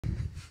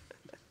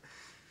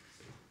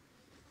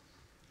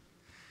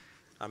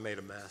I made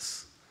a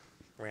mess.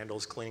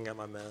 Randall's cleaning up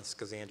my mess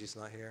because Angie's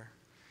not here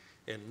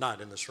and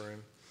not in this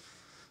room.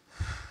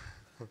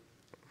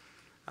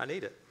 I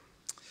need it.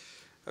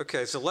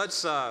 Okay, so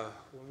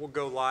we'll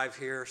go live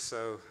here.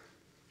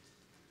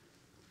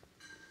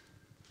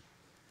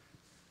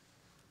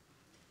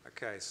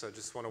 Okay, so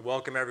just want to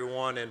welcome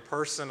everyone in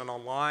person and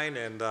online,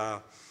 and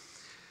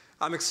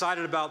I'm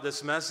excited about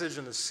this message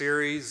and the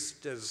series.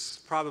 As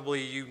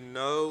probably you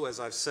know,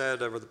 as I've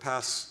said over the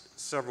past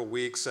several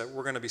weeks, that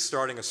we're going to be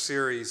starting a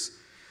series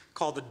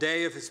called The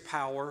Day of His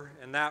Power,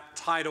 and that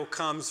title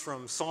comes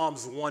from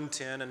Psalms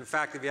 110. And in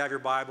fact, if you have your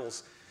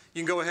Bibles,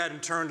 you can go ahead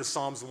and turn to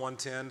Psalms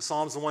 110.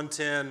 Psalms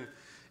 110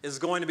 is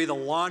going to be the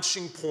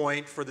launching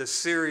point for this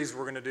series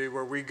we're going to do,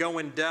 where we go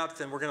in depth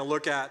and we're going to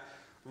look at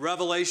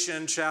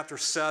Revelation chapter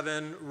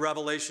 7,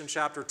 Revelation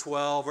chapter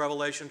 12,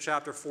 Revelation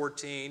chapter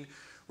 14,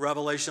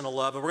 Revelation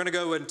 11. We're going to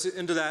go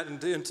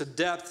into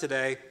depth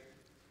today.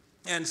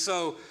 And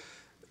so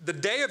the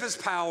day of His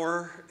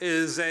power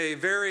is a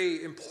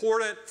very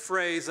important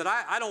phrase that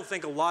I don't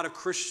think a lot of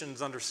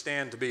Christians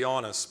understand, to be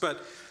honest.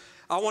 But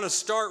I want to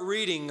start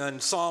reading in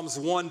Psalms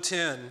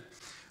 110,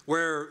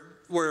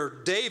 where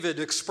David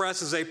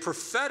expresses a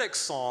prophetic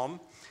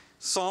psalm.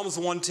 Psalms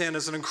 110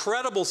 is an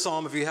incredible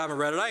psalm if you haven't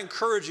read it. I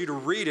encourage you to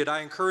read it. I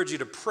encourage you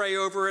to pray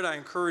over it. I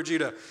encourage you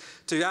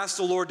to ask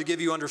the Lord to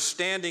give you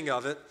understanding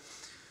of it.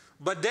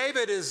 But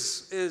David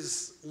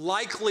is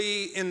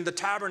likely in the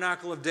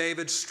tabernacle of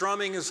David,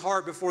 strumming his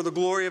harp before the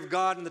glory of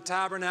God in the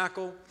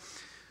tabernacle.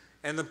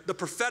 And the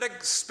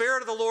prophetic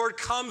spirit of the Lord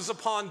comes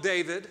upon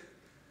David.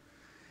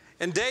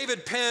 And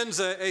David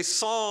pens a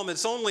psalm.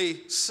 It's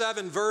only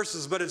 7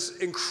 verses, but it's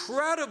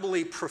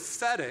incredibly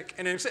prophetic.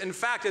 And in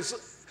fact,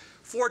 it's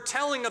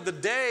foretelling of the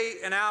day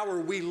and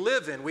hour we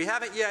live in. We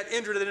haven't yet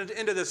entered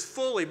into this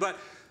fully, but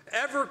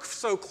ever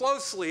so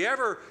closely,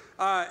 ever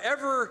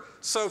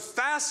so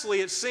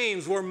fastly, it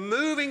seems, we're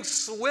moving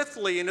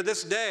swiftly into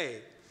this day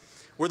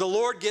where the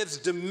Lord gives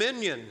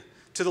dominion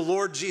to the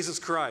Lord Jesus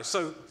Christ.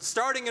 So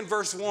starting in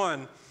verse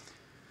 1,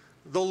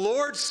 the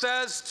Lord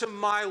says to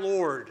my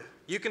Lord.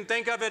 You can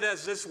think of it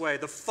as this way.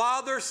 The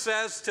Father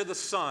says to the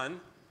Son.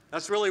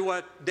 That's really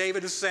what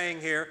David is saying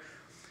here.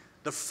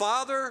 The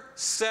Father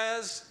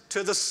says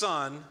to the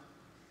Son,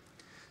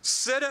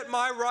 sit at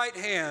my right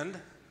hand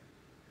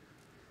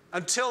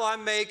until I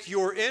make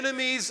your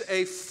enemies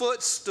a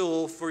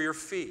footstool for your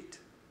feet.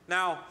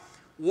 Now,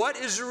 what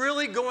is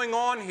really going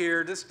on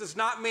here, this does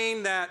not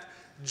mean that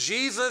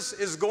Jesus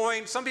is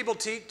going, some people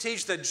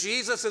teach that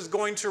Jesus is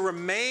going to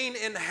remain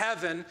in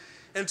heaven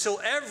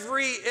until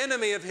every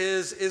enemy of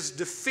his is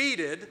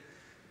defeated.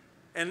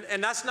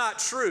 And that's not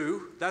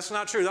true. That's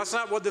not true. That's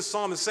not what this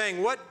psalm is saying.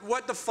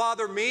 What the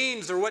Father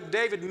means, or what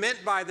David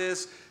meant by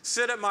this,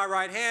 sit at my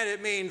right hand,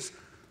 it means,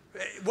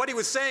 what he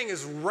was saying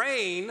is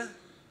reign,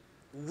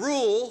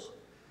 rule,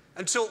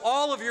 until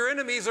all of your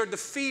enemies are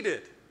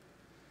defeated.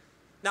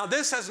 Now,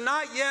 this has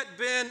not yet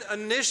been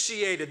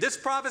initiated. This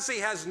prophecy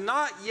has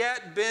not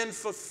yet been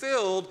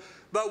fulfilled,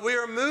 but we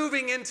are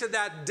moving into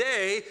that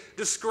day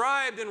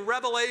described in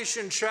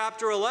Revelation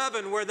chapter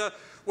 11, where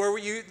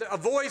a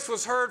voice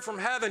was heard from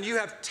heaven. You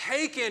have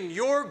taken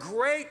your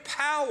great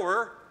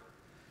power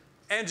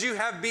and you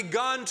have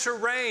begun to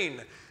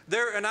reign.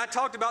 And I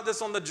talked about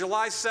this on the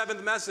July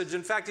 7th message.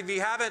 In fact, if you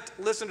haven't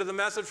listened to the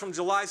message from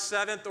July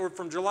 7th or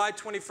from July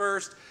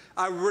 21st,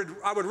 I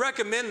would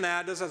recommend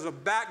that just as a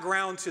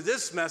background to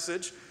this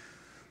message.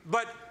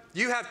 But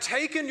you have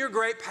taken your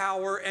great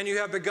power and you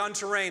have begun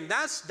to reign.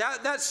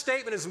 That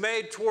statement is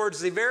made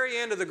towards the very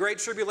end of the Great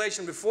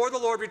Tribulation before the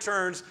Lord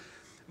returns.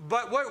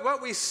 But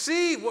what we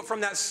see from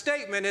that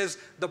statement is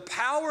the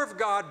power of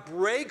God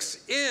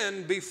breaks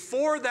in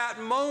before that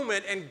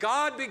moment, and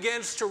God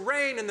begins to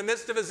reign in the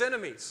midst of his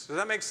enemies. Does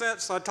that make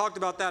sense? So I talked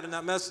about that in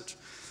that message.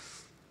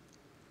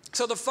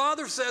 So the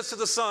Father says to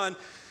the Son,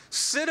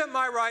 sit at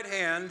my right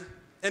hand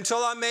until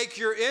I make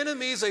your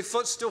enemies a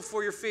footstool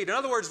for your feet. In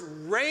other words,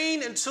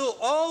 reign until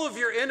all of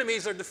your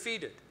enemies are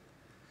defeated.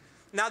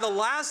 Now, the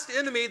last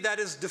enemy that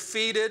is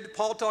defeated,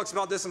 Paul talks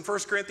about this in 1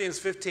 Corinthians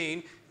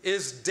 15,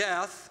 is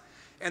death.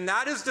 And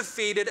that is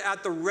defeated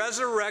at the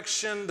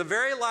resurrection, the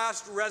very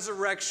last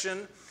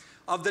resurrection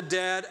of the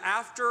dead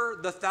after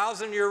the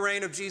 1,000-year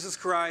reign of Jesus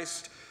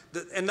Christ.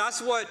 And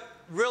that's what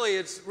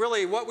it's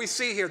really what we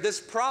see here. This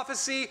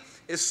prophecy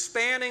is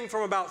spanning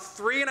from about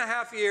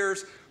 3.5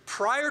 years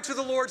prior to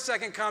the Lord's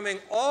second coming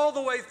all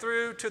the way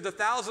through to the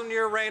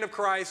 1,000-year reign of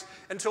Christ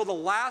until the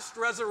last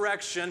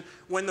resurrection,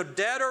 when the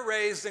dead are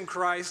raised in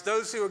Christ.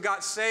 Those who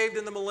got saved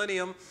in the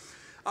millennium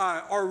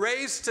are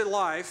raised to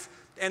life.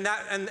 And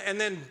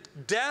then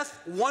death,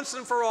 once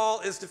and for all,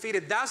 is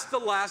defeated. That's the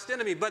last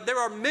enemy. But there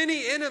are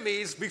many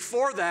enemies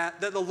before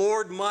that the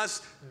Lord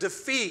must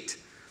defeat.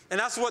 And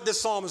that's what this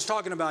psalm is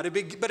talking about.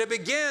 But it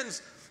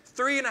begins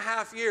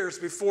 3.5 years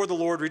before the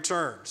Lord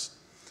returns.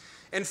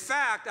 In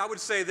fact, I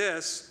would say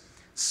this,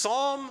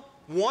 Psalm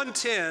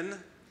 110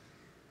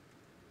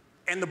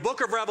 and the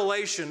book of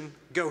Revelation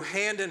go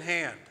hand in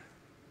hand.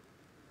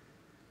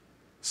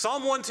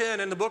 Psalm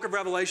 110 and the book of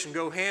Revelation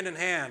go hand in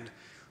hand.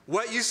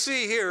 What you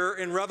see here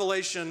in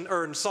Revelation,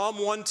 or in Psalm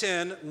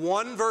 110,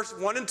 1 verse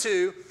 1 and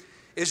 2,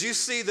 is you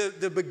see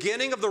the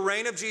beginning of the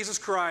reign of Jesus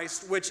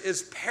Christ, which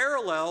is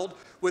paralleled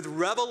with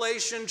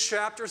Revelation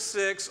chapter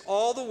 6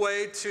 all the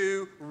way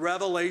to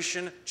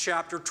Revelation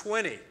chapter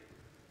 20.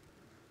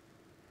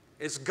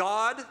 It's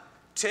God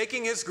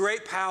taking his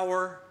great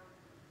power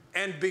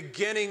and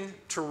beginning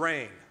to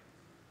reign.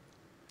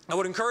 I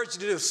would encourage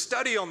you to do a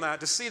study on that,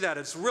 to see that.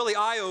 It's really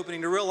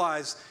eye-opening to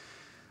realize,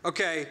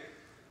 okay,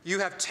 you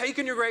have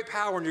taken your great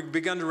power and you've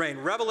begun to reign.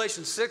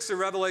 Revelation 6 and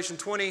Revelation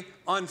 20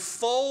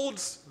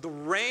 unfolds the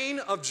reign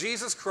of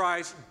Jesus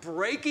Christ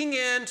breaking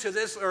into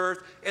this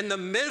earth in the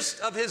midst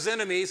of his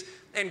enemies,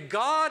 and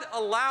God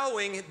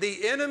allowing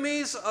the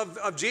enemies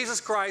of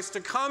Jesus Christ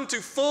to come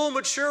to full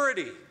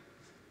maturity.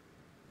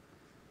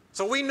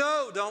 So we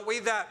know, don't we,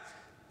 that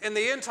in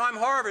the end time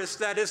harvest,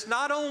 that it's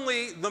not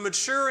only the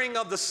maturing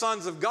of the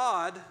sons of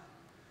God,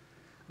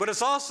 but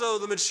it's also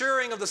the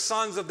maturing of the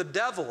sons of the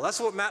devil. That's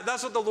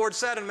what the Lord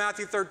said in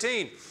Matthew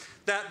 13,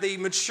 that the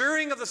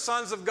maturing of the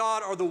sons of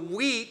God are the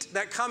wheat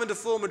that come into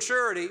full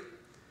maturity,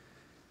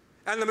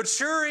 and the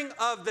maturing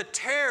of the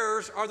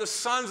tares are the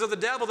sons of the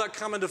devil that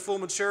come into full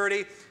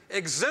maturity,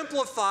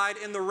 exemplified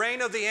in the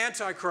reign of the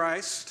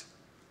Antichrist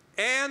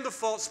and the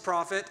false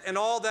prophet and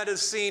all that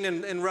is seen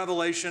in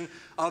Revelation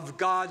of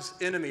God's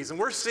enemies. And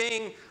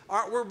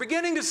we're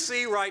beginning to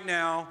see right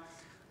now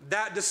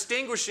that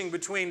distinguishing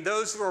between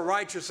those who are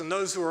righteous and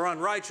those who are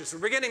unrighteous. We're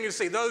beginning to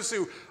see those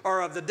who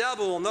are of the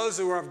devil and those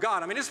who are of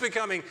God. I mean, it's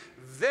becoming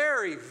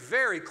very,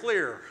 very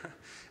clear.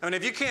 I mean,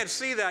 if you can't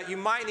see that, you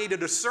might need a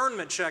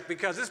discernment check,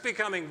 because it's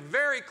becoming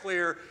very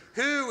clear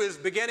who is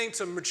beginning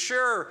to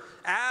mature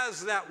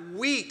as that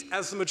wheat,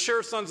 as the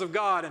mature sons of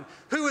God, and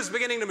who is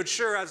beginning to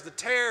mature as the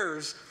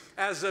tares,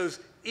 as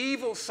those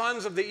evil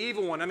sons of the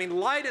evil one. I mean,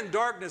 light and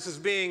darkness is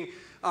being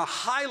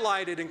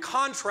highlighted and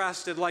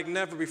contrasted like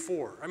never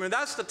before. I mean,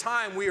 that's the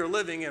time we are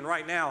living in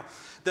right now,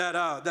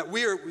 that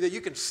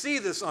you can see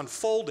this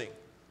unfolding.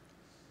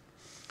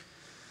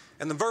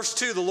 And in verse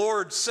 2, the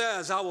Lord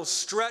says, I will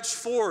stretch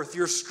forth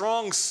your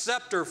strong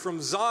scepter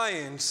from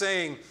Zion,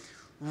 saying,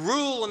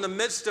 rule in the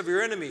midst of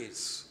your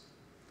enemies.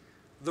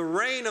 The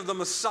reign of the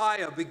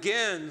Messiah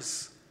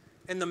begins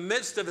in the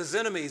midst of his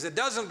enemies. It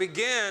doesn't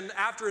begin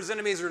after his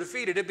enemies are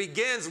defeated. It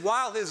begins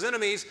while his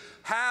enemies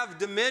have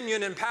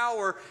dominion and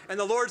power. And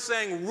the Lord's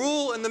saying,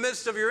 rule in the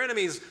midst of your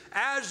enemies.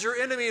 As your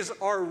enemies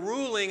are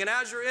ruling and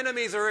as your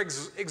enemies are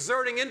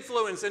exerting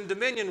influence and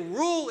dominion,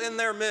 rule in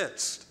their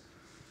midst.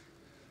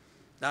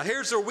 Now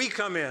here's where we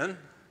come in.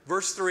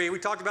 Verse 3, we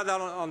talked about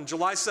that on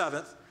July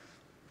 7th.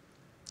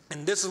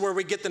 And this is where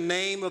we get the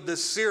name of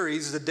this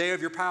series, The Day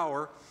of Your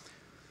Power.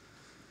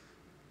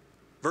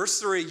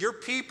 Verse 3, your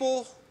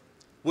people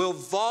will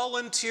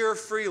volunteer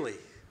freely.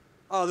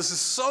 Oh, this is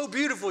so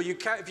beautiful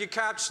if you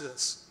catch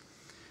this.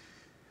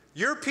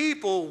 Your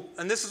people,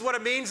 and this is what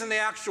it means in the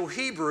actual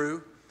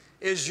Hebrew,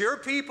 is your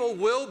people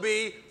will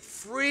be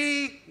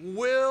free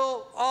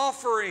will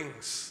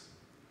offerings.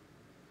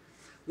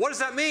 What does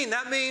that mean?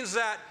 That means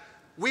that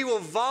we will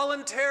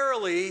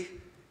voluntarily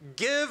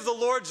give the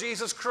Lord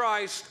Jesus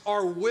Christ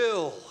our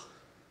will.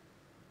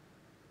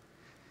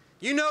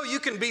 You know you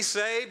can be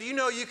saved. You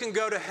know you can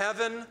go to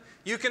heaven.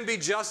 You can be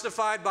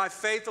justified by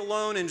faith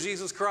alone in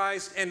Jesus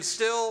Christ and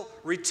still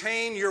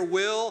retain your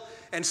will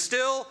and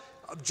still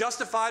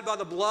justified by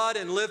the blood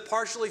and live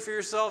partially for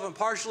yourself and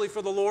partially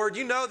for the Lord.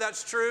 You know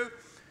that's true.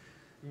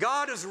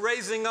 God is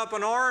raising up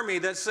an army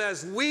that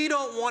says we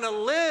don't want to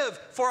live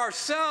for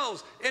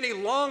ourselves any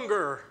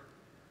longer.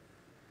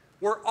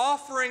 We're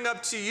offering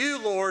up to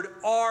you, Lord,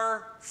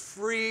 our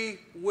free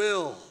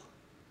will.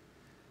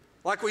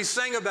 Like we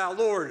sang about,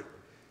 Lord,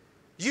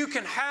 you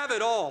can have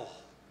it all.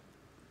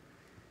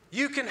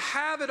 You can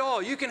have it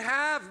all. You can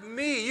have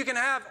me. You can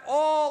have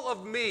all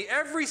of me.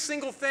 Every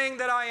single thing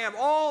that I am,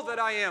 all that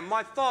I am,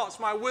 my thoughts,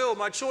 my will,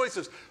 my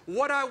choices,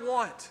 what I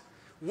want,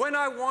 when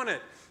I want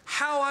it,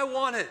 how I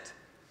want it.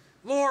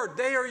 Lord,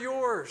 they are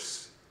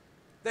yours.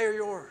 They are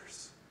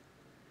yours.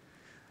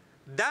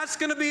 That's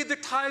going to be the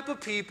type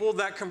of people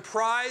that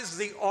comprise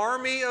the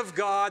army of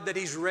God that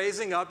he's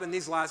raising up in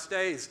these last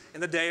days,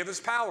 in the day of his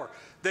power.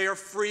 They are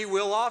free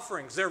will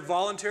offerings. They're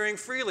volunteering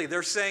freely.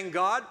 They're saying,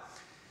 God,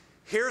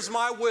 here's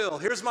my will.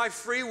 Here's my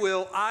free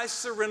will. I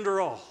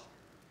surrender all.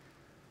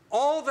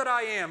 All that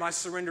I am, I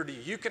surrender to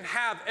you. You can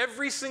have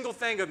every single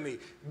thing of me.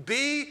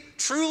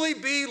 Truly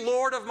be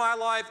Lord of my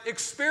life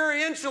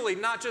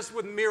experientially, not just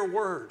with mere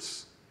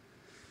words.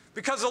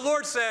 Because the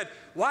Lord said,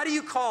 why do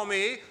you call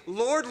me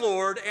Lord,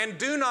 Lord, and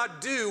do not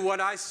do what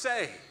I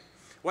say?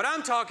 What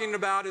I'm talking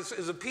about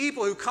is a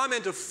people who come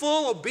into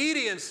full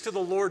obedience to the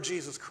Lord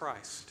Jesus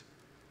Christ.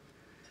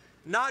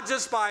 Not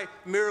just by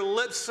mere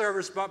lip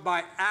service, but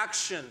by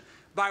action,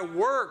 by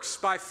works,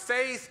 by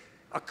faith,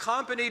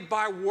 accompanied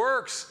by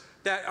works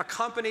that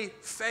accompany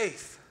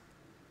faith.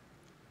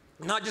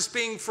 Not just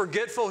being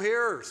forgetful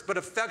hearers, but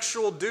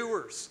effectual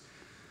doers.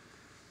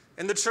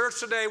 In the church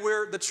today,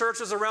 the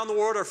churches around the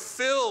world are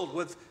filled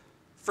with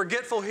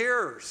forgetful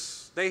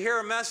hearers. They hear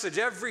a message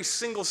every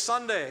single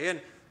Sunday,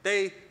 and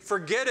They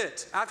forget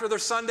it after their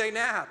Sunday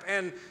nap.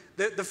 And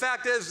the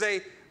fact is,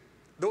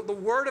 the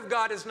Word of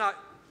God is not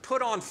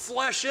put on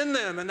flesh in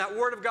them, and that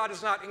Word of God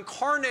is not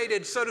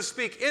incarnated, so to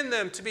speak, in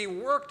them to be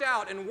worked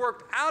out and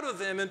worked out of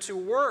them into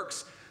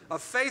works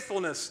of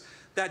faithfulness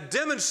that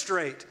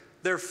demonstrate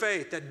their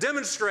faith, that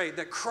demonstrate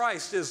that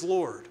Christ is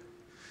Lord.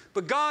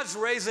 But God's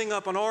raising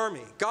up an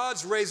army.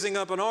 God's raising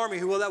up an army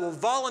that will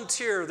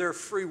volunteer their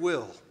free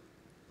will.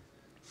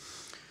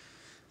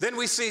 Then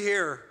we see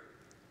here,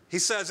 he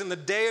says, in the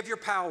day of your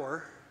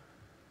power.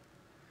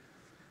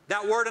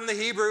 That word in the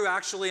Hebrew,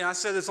 actually, and I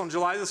said this on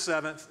July the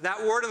 7th,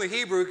 that word in the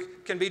Hebrew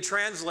can be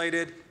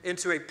translated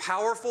into a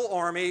powerful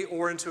army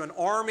or into an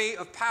army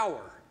of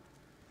power.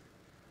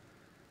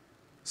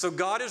 So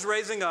God is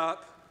raising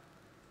up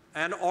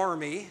an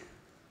army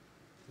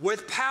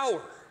with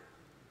power.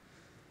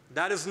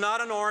 That is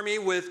not an army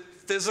with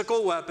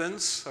physical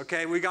weapons.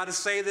 Okay, we got to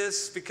say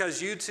this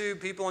because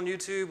people on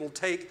YouTube will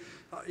take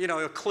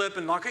a clip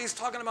and like, he's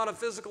talking about a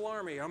physical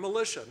army, a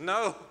militia.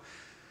 No.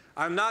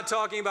 I'm not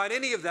talking about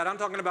any of that. I'm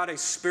talking about a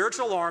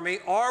spiritual army.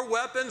 Our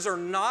weapons are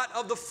not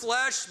of the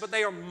flesh, but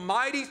they are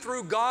mighty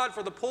through God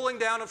for the pulling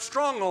down of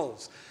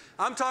strongholds.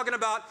 I'm talking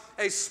about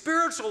a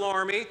spiritual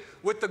army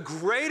with the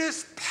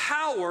greatest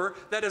power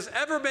that has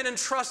ever been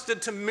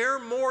entrusted to mere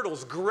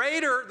mortals,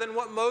 greater than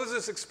what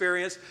Moses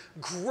experienced,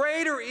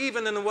 greater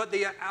even than what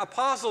the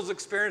apostles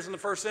experienced in the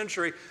first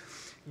century.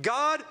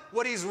 God,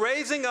 what he's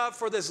raising up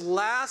for this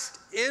last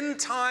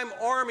end-time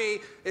army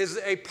is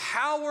a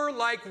power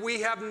like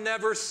we have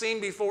never seen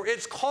before.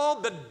 It's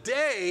called the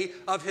day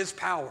of his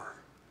power.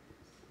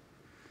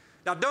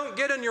 Now, don't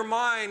get in your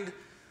mind,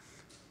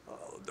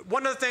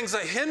 one of the things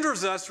that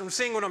hinders us from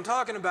seeing what I'm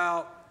talking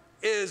about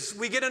is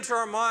we get into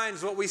our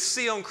minds what we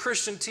see on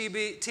Christian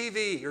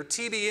TV or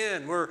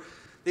TBN, where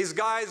these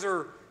guys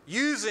are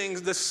using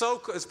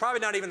it's probably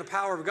not even the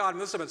power of God.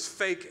 Most of it's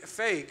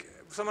fake.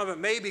 Some of it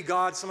may be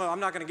God. I'm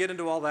not going to get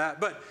into all that.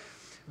 But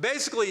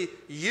basically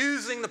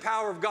using the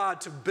power of God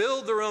to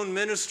build their own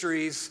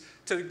ministries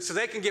so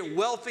they can get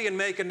wealthy and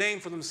make a name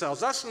for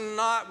themselves. That's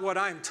not what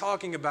I'm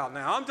talking about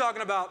now. I'm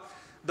talking about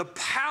the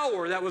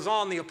power that was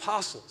on the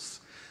apostles.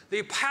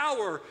 The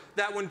power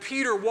that when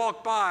Peter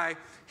walked by,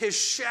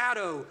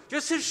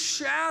 just his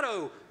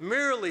shadow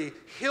merely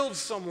healed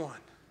someone.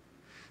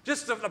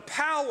 Just the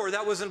power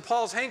that was in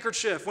Paul's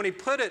handkerchief when he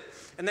put it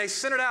and they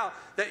sent it out,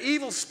 that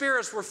evil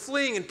spirits were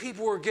fleeing and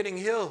people were getting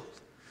healed.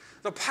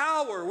 The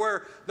power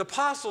where the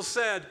apostles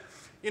said,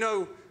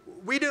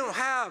 we don't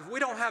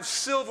have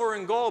silver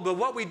and gold, but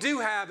what we do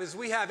have is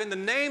we have, in the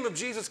name of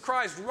Jesus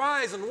Christ,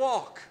 rise and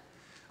walk.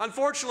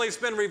 Unfortunately, it's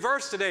been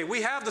reversed today.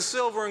 We have the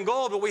silver and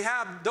gold, but we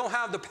don't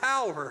have the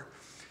power.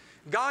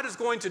 God is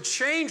going to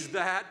change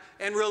that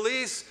and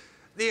release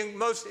the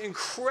most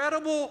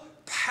incredible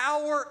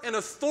power and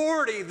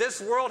authority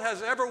this world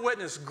has ever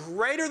witnessed,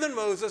 greater than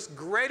Moses,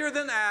 greater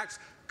than Acts,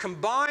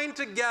 combined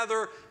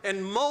together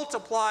and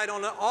multiplied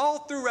all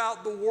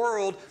throughout the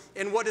world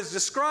in what is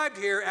described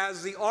here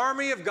as the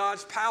army of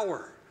God's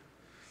power.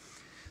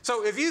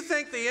 So if you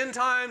think the end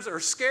times are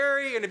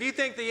scary, and if you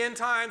think the end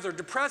times are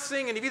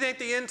depressing, and if you think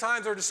the end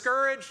times are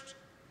discouraged,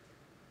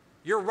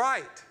 you're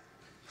right.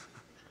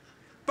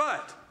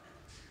 But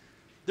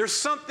there's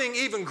something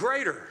even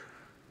greater.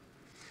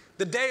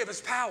 The day of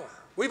his power.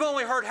 We've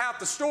only heard half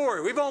the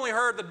story. We've only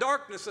heard the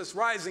darkness that's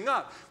rising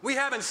up. We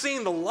haven't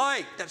seen the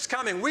light that's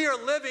coming. We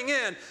are living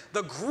in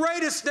the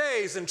greatest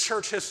days in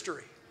church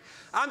history.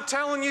 I'm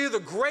telling you, the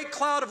great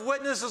cloud of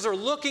witnesses are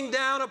looking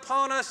down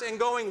upon us and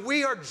going,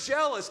 we are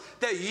jealous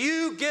that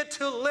you get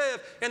to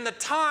live in the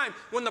time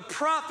when the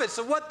prophets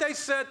of what they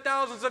said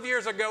thousands of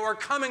years ago are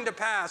coming to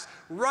pass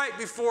right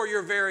before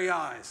your very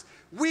eyes.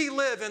 We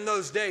live in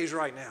those days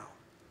right now.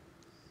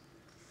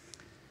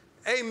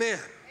 Amen.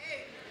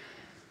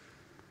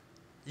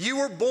 You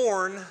were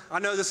born, I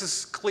know this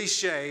is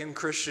cliche in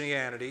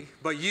Christianity,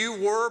 but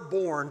you were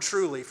born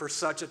truly for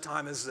such a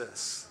time as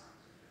this.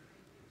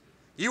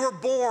 You were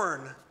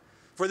born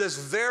for this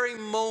very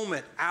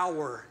moment,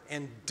 hour,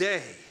 and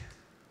day.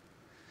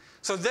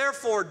 So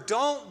therefore,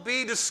 don't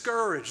be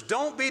discouraged.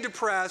 Don't be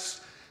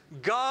depressed.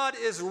 God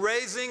is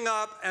raising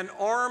up an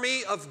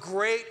army of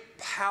great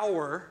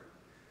power,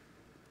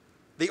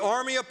 the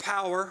army of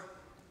power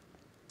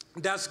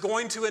that's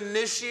going to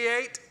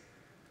initiate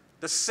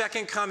the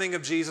second coming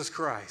of Jesus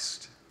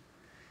Christ.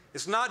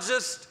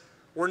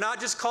 We're not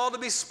just called to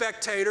be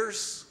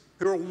spectators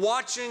who are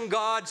watching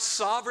God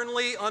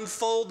sovereignly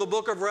unfold the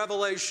book of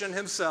Revelation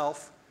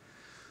himself.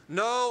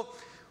 No,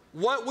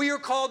 what we are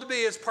called to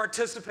be is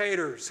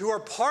participators who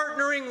are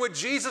partnering with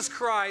Jesus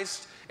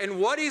Christ and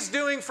what he's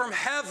doing from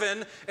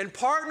heaven and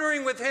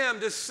partnering with him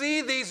to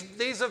see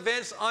these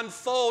events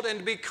unfold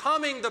and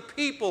becoming the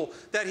people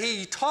that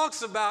he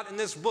talks about in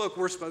this book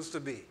we're supposed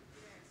to be.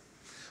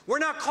 We're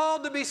not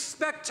called to be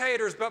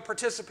spectators, but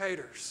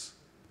participators.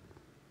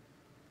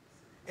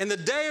 In the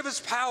day of his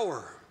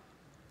power,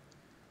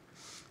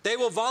 they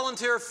will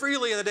volunteer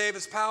freely in the day of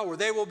his power.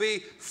 They will be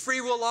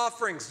free will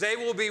offerings. They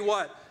will be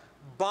what?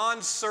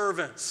 Bond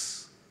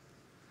servants.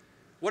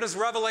 What does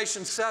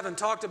Revelation 7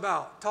 talk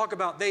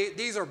about?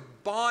 These are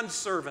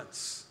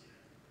bondservants.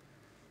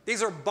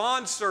 These are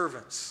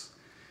bondservants.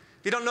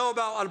 If you don't know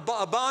about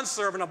a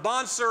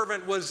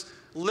bondservant was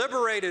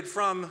liberated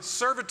from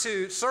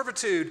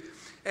servitude,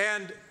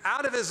 and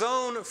out of his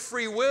own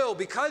free will,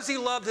 because he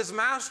loved his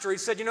master, he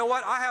said, you know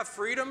what, I have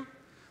freedom,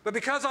 but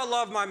because I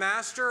love my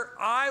master,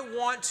 I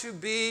want to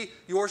be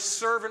your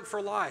servant for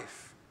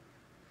life.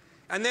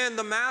 And then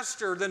the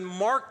master then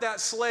marked that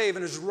slave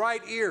in his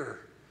right ear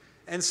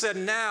and said,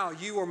 now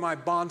you are my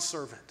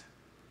bondservant.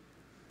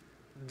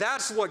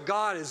 That's what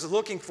God is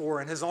looking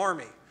for in his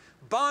army.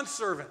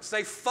 Bondservants,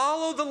 they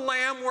follow the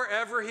Lamb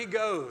wherever he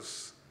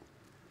goes.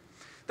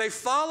 They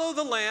follow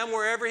the Lamb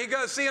wherever he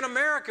goes. See, in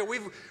America,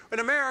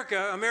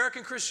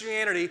 American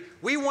Christianity,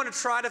 we want to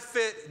try to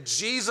fit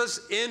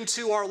Jesus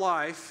into our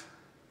life.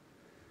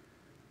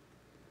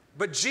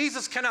 But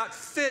Jesus cannot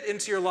fit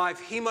into your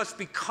life. He must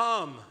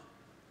become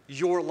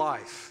your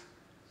life.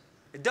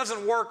 It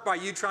doesn't work by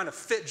you trying to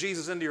fit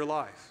Jesus into your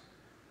life.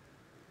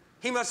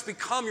 He must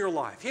become your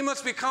life. He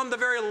must become the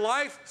very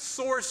life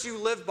source you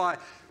live by.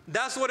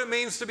 That's what it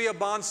means to be a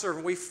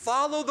bondservant. We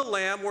follow the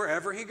Lamb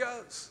wherever he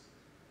goes.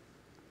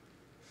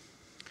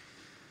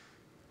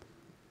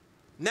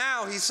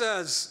 Now he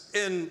says,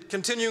 in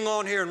continuing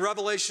on here in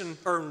Revelation,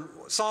 or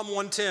Psalm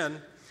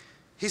 110,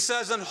 he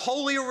says, in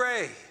holy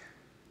array,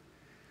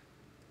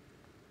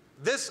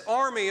 this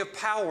army of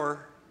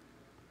power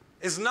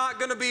is not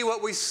going to be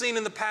what we've seen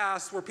in the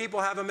past, where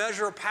people have a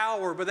measure of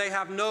power, but they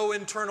have no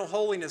internal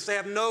holiness. They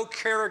have no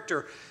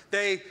character.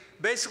 They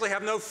basically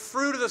have no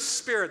fruit of the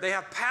Spirit. They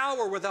have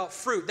power without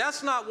fruit.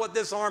 That's not what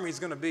this army is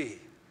going to be.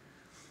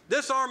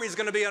 This army is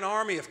going to be an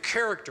army of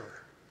character.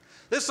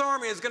 This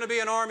army is going to be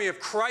an army of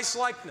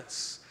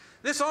Christ-likeness.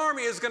 This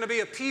army is going to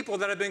be a people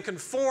that have been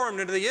conformed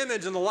into the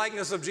image and the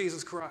likeness of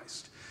Jesus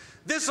Christ.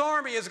 This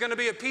army is going to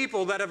be a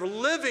people that are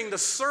living the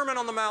Sermon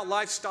on the Mount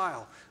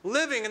lifestyle.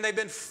 Living, and they've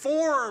been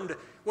formed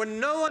when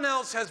no one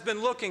else has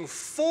been looking.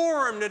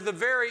 Formed into the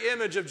very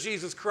image of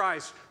Jesus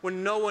Christ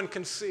when no one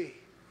can see.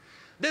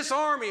 This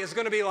army is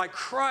going to be like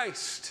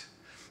Christ.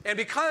 And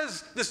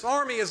because this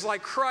army is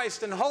like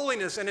Christ in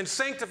holiness and in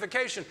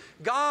sanctification,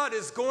 God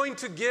is going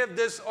to give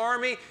this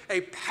army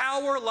a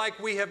power like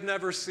we have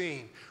never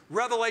seen.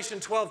 Revelation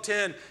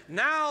 12:10,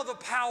 now the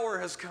power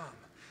has come.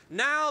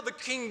 Now the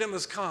kingdom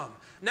has come.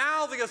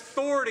 Now the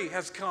authority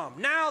has come.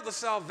 Now the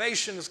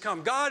salvation has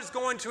come. God is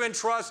going to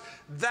entrust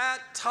that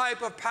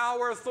type of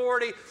power,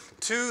 authority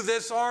to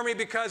this army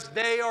because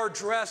they are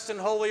dressed in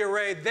holy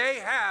array. They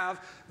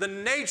have the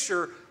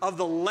nature of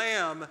the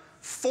Lamb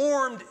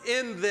formed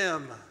in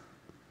them.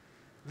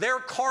 Their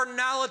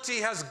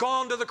carnality has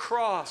gone to the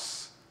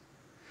cross.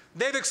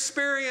 They've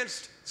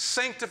experienced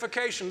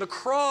sanctification. The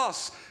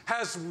cross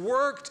has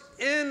worked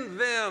in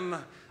them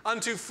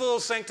unto full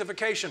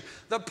sanctification.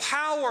 The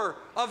power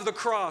of the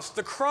cross.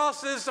 The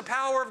cross is the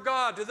power of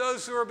God to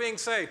those who are being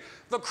saved.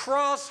 The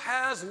cross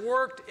has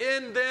worked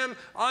in them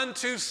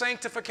unto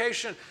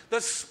sanctification.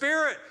 The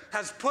Spirit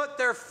has put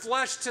their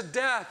flesh to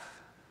death.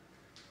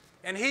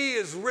 And He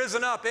is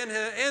risen up in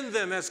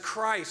them as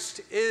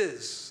Christ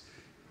is.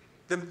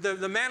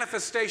 The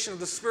manifestation of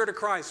the Spirit of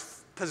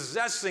Christ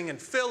possessing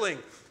and filling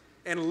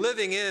and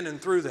living in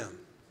and through them.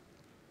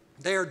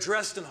 They are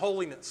dressed in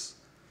holiness.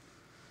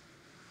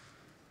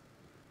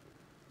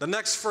 The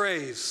next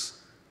phrase,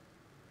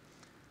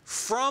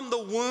 from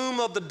the womb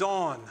of the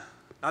dawn.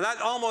 Now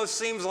that almost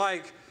seems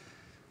like,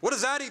 what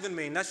does that even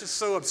mean? That's just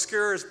so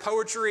obscure as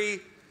poetry,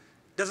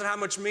 doesn't have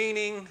much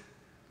meaning.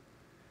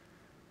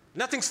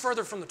 Nothing's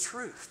further from the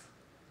truth.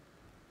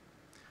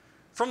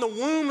 From the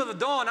womb of the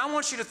dawn, I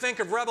want you to think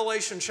of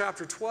Revelation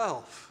chapter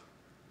 12,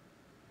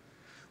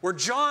 where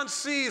John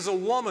sees a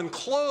woman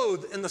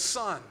clothed in the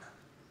sun,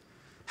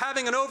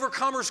 having an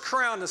overcomer's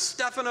crown, a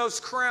Stephanos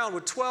crown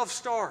with 12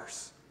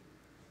 stars.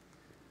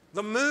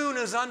 The moon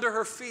is under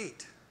her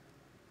feet.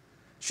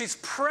 She's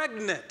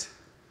pregnant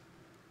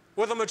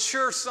with a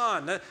mature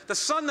son. The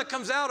son that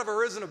comes out of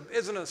her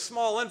isn't a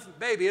small infant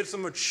baby. It's a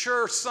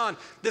mature son.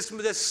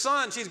 This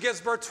son, she gives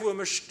birth to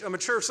a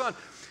mature son.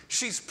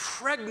 She's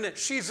pregnant.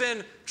 She's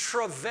in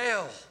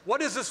travail.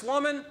 What is this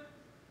woman?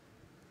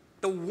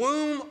 The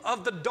womb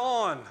of the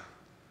dawn.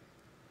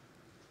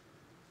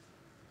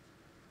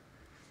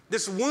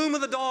 This womb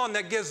of the dawn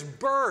that gives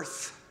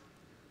birth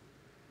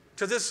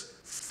to this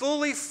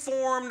fully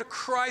formed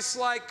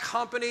Christ-like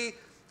company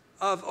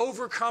of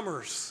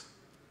overcomers.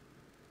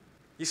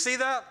 You see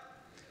that?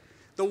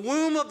 The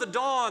womb of the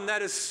dawn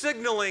that is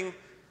signaling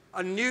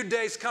a new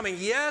day's coming.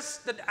 Yes,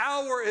 the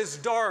hour is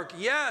dark.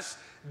 Yes,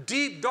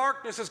 deep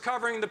darkness is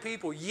covering the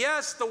people.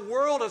 Yes, the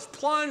world has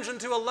plunged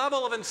into a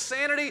level of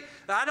insanity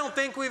that I don't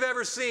think we've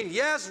ever seen.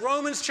 Yes,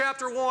 Romans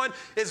chapter 1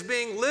 is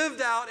being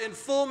lived out in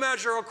full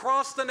measure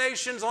across the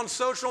nations on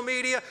social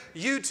media,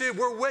 YouTube.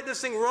 We're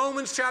witnessing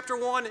Romans chapter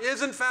 1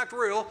 is in fact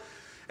real.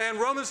 And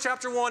Romans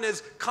chapter 1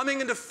 is coming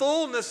into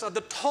fullness of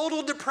the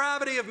total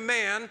depravity of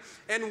man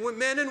and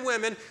men and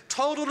women,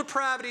 total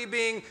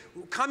depravity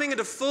coming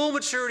into full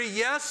maturity.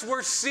 Yes,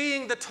 we're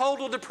seeing the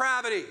total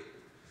depravity.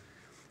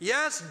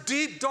 Yes,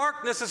 deep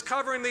darkness is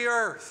covering the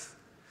earth.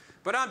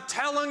 But I'm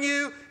telling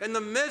you, in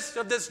the midst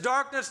of this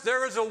darkness,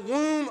 there is a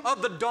womb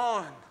of the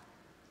dawn.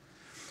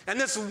 And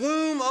this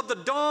womb of the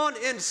dawn,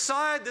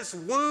 inside this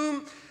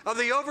womb of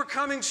the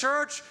overcoming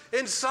church,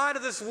 inside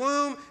of this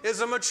womb is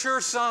a mature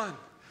son.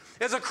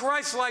 It's a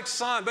Christ-like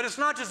son. But it's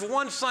not just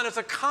one son. It's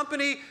a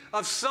company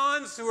of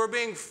sons who are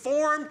being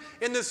formed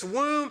in this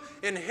womb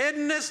in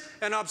hiddenness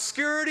and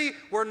obscurity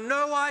where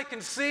no eye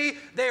can see.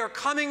 They are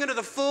coming into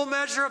the full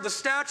measure of the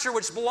stature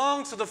which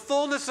belongs to the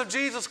fullness of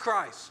Jesus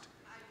Christ.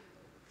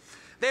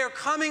 They are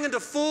coming into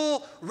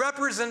full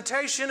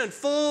representation and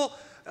full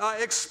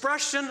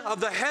expression of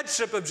the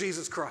headship of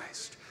Jesus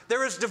Christ.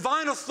 There is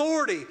divine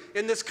authority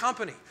in this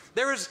company.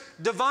 There is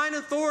divine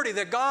authority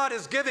that God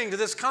is giving to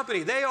this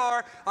company. They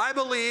are, I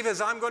believe, as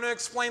I'm going to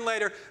explain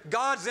later,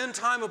 God's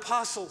end-time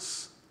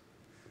apostles.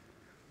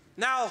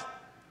 Now,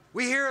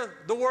 we hear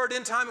the word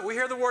end-time, we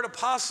hear the word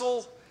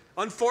apostle.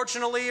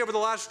 Unfortunately, over the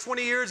last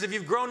 20 years, if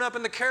you've grown up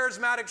in the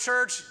charismatic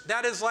church,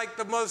 that is like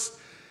the most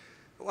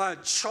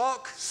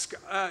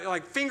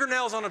like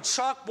fingernails on a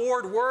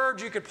chalkboard word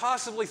you could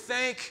possibly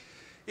think.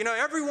 You know,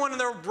 everyone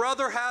and their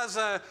brother has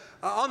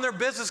on their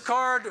business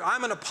card,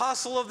 I'm an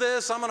apostle of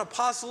this, I'm an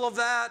apostle of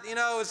that. You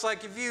know, it's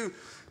like if you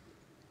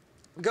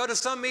go to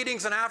some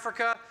meetings in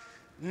Africa,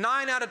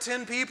 9 out of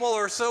 10 people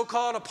are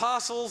so-called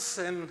apostles.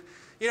 And,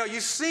 you know,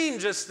 you've seen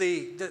just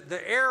the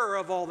error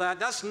of all that.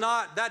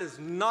 That is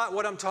not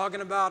what I'm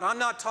talking about. I'm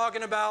not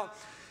talking about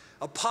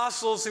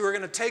apostles who are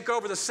going to take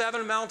over the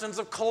 7 mountains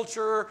of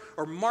culture,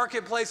 or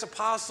marketplace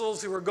apostles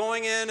who are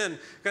going in and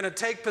going to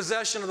take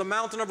possession of the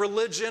mountain of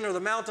religion or the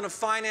mountain of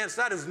finance.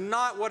 That is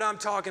not what I'm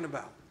talking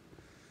about.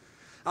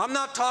 I'm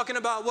not talking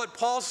about what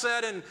Paul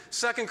said in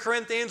 2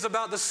 Corinthians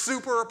about the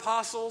super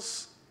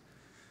apostles,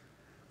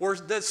 where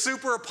the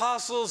super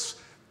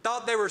apostles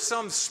thought they were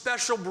some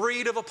special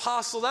breed of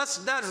apostle.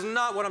 That is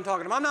not what I'm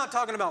talking about. I'm not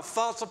talking about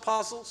false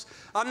apostles.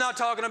 I'm not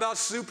talking about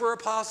super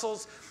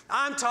apostles.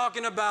 I'm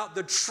talking about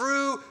the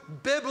true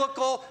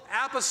biblical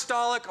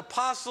apostolic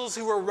apostles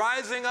who were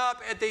rising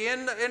up at the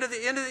end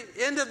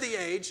of the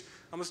age.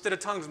 I almost did a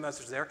tongues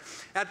message there.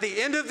 At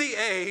the end of the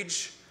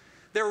age,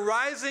 they're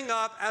rising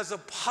up as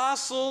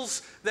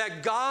apostles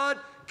that God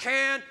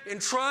can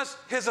entrust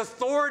His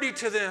authority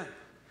to them.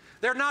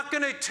 They're not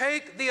going to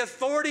take the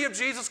authority of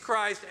Jesus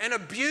Christ and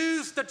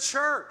abuse the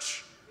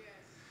church.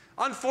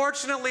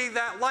 Unfortunately,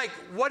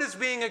 what is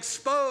being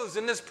exposed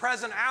in this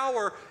present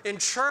hour in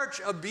church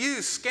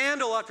abuse,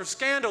 scandal after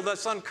scandal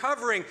that's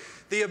uncovering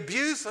the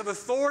abuse of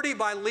authority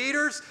by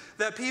leaders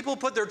that people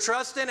put their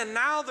trust in, and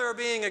now they're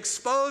being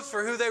exposed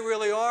for who they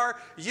really are,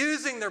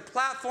 using their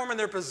platform and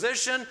their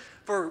position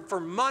for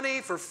money,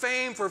 for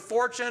fame, for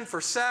fortune,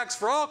 for sex,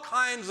 for all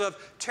kinds of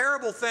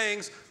terrible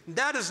things.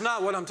 That is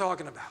not what I'm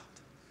talking about.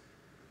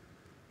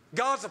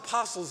 God's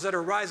apostles that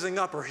are rising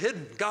up are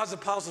hidden. God's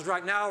apostles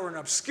right now are in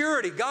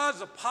obscurity. God's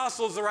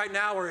apostles right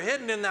now are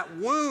hidden in that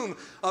womb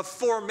of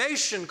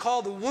formation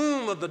called the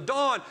womb of the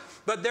dawn.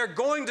 But they're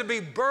going to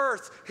be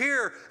birthed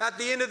here at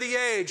the end of the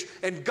age.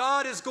 And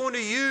God is going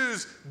to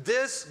use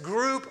this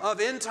group of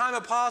end-time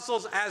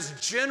apostles as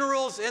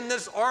generals in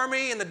this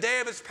army in the day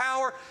of His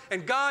power.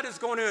 And God is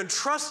going to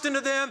entrust into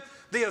them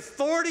the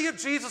authority of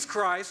Jesus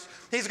Christ.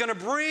 He's going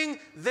to bring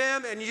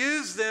them and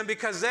use them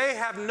because they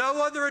have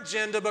no other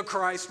agenda but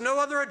Christ, no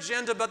other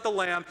agenda but the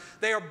Lamb.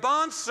 They are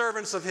bond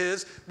servants of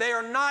His. They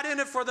are not in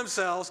it for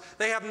themselves.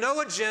 They have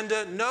no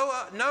agenda,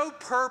 no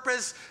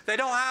purpose. They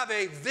don't have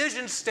a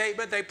vision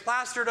statement they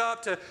plastered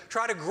up to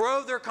try to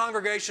grow their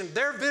congregation.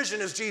 Their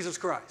vision is Jesus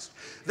Christ.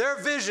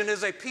 Their vision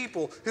is a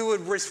people who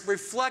would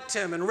reflect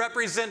Him and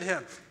represent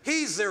Him.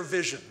 He's their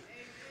vision.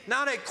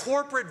 Not a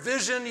corporate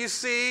vision, you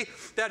see,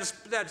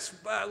 that's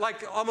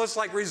almost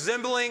like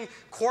resembling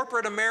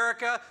corporate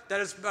America that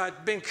has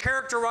been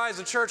characterized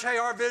the church. Hey,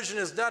 our vision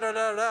is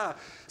da-da-da-da.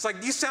 It's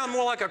like you sound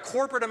more like a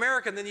corporate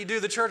American than you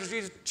do the Church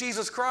of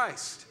Jesus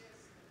Christ.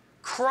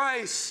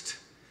 Christ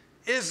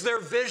is their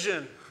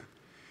vision.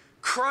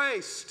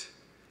 Christ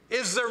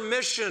is their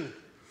mission.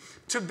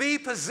 To be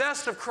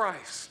possessed of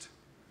Christ.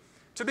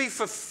 To be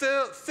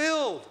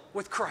filled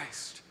with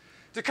Christ.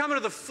 To come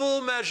into the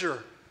full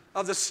measure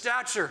of the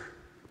stature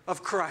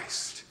of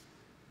Christ.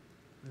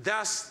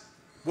 That's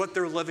what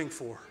they're living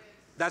for.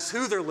 That's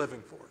who they're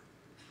living for.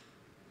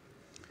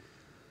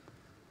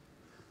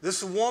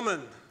 This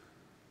woman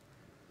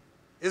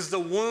is the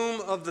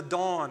womb of the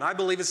dawn. I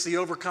believe it's the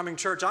overcoming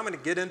church. I'm going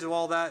to get into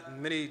all that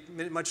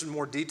in much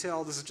more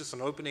detail. This is just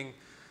an opening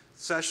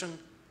session.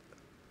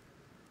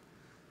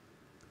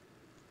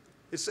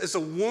 It's a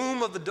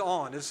womb of the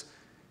dawn.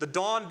 The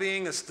dawn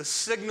being is the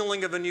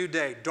signaling of a new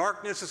day.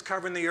 Darkness is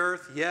covering the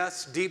earth.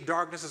 Yes. Deep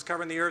darkness is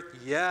covering the earth.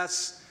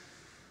 Yes.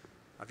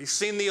 Have you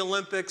seen the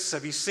Olympics?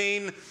 Have you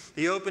seen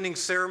the opening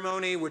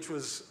ceremony, which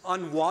was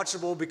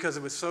unwatchable because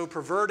it was so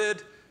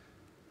perverted?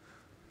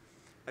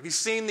 Have you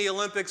seen the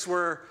Olympics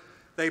where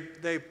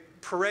they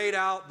parade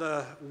out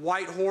the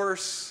white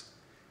horse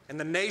and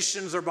the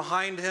nations are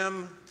behind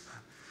him?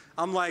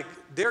 I'm like,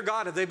 dear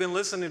God, have they been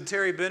listening to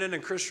Terry Bennett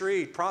and Chris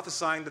Reed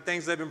prophesying the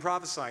things they've been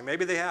prophesying?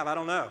 Maybe they have, I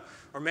don't know.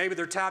 Or maybe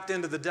they're tapped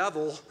into the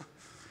devil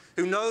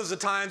who knows the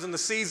times and the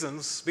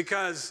seasons,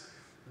 because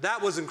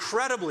that was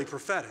incredibly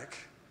prophetic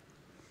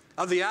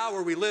of the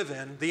hour we live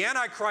in. The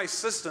Antichrist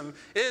system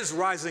is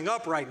rising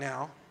up right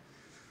now.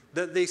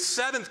 The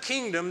seventh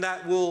kingdom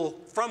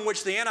from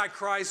which the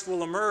Antichrist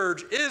will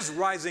emerge is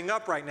rising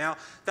up right now.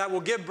 That will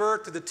give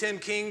birth to the 10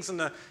 kings and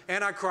the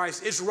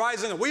Antichrist. It's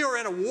rising up. We are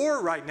in a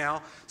war right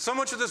now. So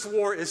much of this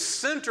war is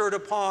centered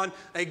upon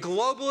a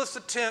globalist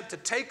attempt to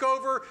take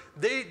over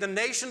the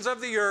nations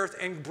of the earth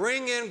and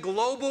bring in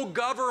global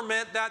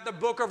government that the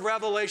book of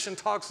Revelation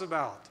talks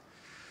about.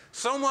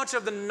 So much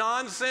of the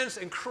nonsense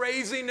and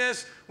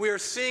craziness we are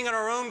seeing in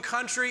our own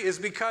country is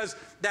because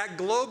that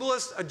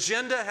globalist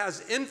agenda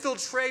has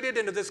infiltrated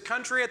into this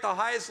country at the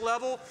highest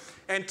level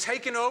and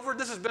taken over.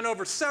 This has been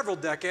over several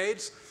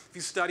decades, if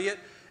you study it.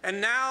 And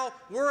now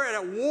we're at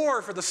a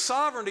war for the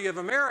sovereignty of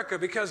America,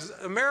 because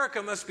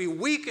America must be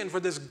weakened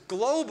for this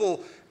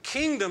global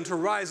kingdom to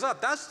rise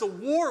up. That's the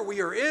war we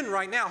are in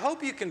right now.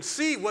 Hope you can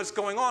see what's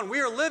going on.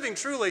 We are living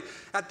truly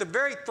at the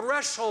very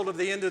threshold of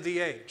the end of the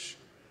age.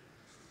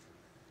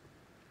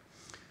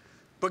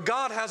 But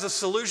God has a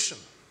solution.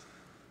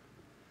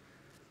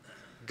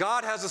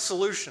 God has a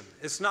solution.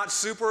 It's not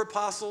super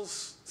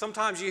apostles.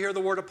 Sometimes you hear the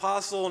word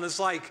apostle and it's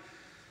like,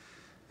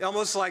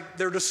 almost like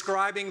they're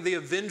describing the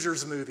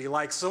Avengers movie.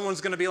 Like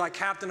someone's going to be like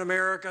Captain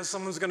America,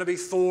 someone's going to be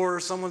Thor,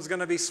 someone's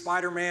going to be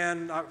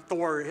Spider-Man.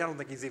 Thor, I don't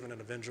think he's even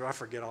an Avenger. I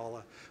forget all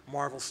the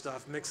Marvel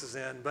stuff mixes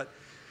in. But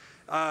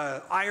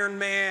Iron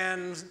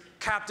Man,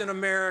 Captain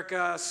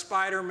America,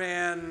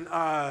 Spider-Man,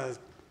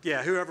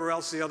 whoever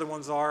else the other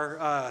ones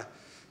are.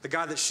 The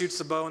guy that shoots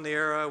the bow and the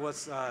arrow,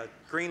 what's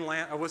Green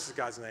Lantern? What's the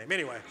guy's name?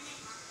 Anyway,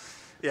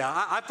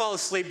 I fall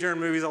asleep during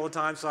movies all the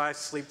time, so I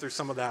sleep through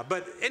some of that.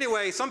 But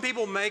anyway, some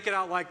people make it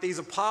out like these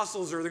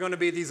apostles are going to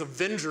be these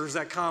Avengers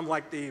that come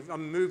like the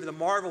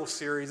Marvel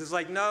series. It's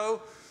like,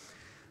 no,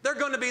 they're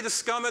going to be the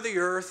scum of the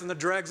earth and the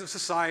dregs of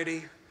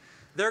society.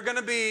 They're going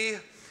to be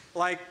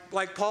like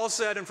Paul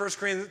said in 1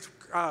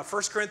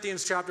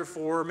 Corinthians chapter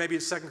 4, maybe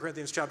 2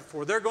 Corinthians chapter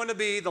 4. They're going to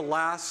be the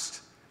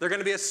last. They're going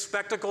to be a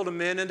spectacle to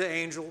men and to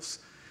angels.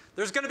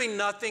 There's going to be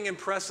nothing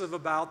impressive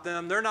about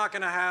them. They're not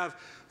going to have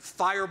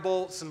fire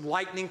bolts and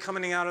lightning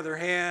coming out of their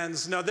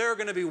hands. No, they're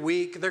going to be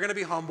weak. They're going to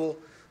be humble.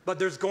 But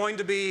there's going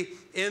to be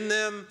in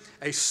them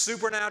a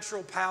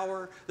supernatural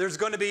power. There's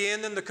going to be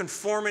in them the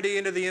conformity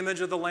into the image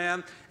of the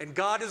Lamb. And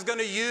God is going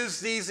to use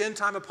these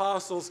end-time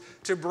apostles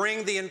to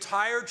bring the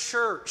entire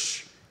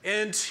church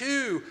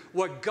into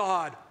what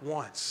God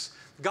wants.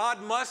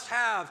 God must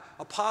have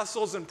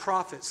apostles and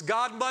prophets.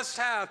 God must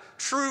have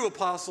true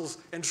apostles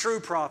and true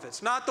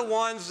prophets, not the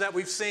ones that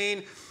we've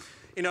seen,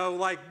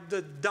 like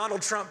the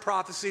Donald Trump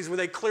prophecies where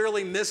they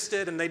clearly missed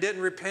it and they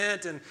didn't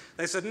repent and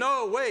they said,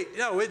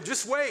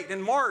 just wait,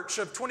 in March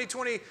of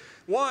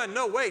 2021,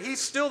 no, wait, he's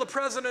still the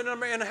president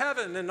in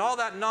heaven, and all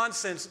that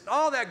nonsense,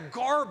 all that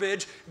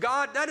garbage.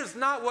 God, that is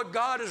not what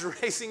God is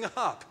raising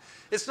up.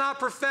 It's not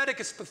prophetic,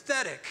 it's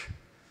pathetic.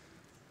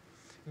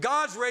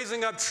 God's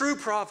raising up true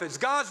prophets.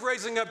 God's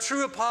raising up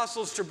true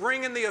apostles to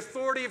bring in the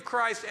authority of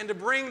Christ and to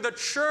bring the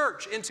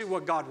church into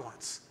what God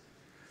wants.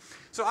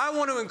 So I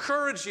want to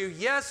encourage you,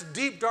 yes,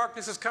 deep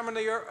darkness is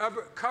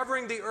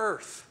covering the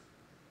earth.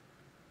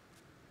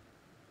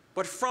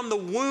 But from the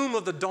womb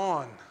of the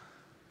dawn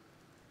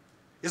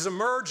is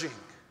emerging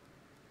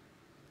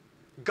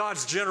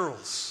God's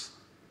generals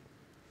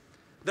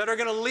that are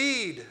going to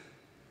lead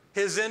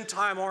his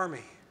end-time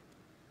army,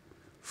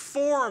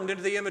 formed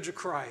into the image of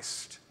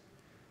Christ,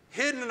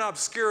 hidden in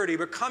obscurity,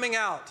 but coming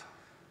out.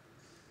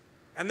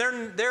 And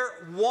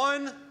their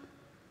one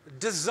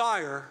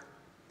desire,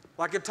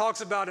 like it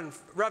talks about in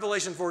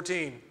Revelation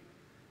 14,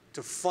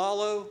 to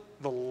follow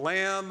the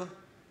Lamb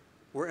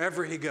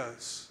wherever he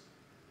goes.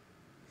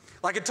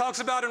 Like it talks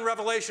about in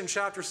Revelation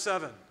chapter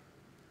 7,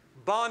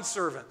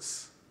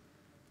 bondservants,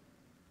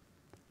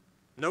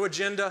 no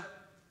agenda,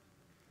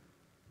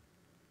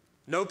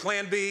 no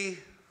plan B,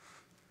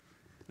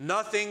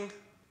 nothing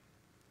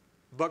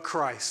but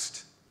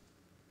Christ.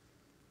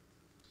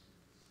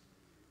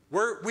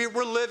 We're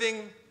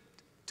living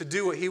to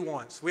do what he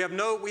wants. We have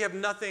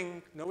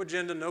nothing, no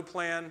agenda, no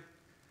plan.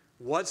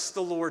 What's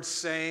the Lord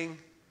saying?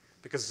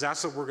 Because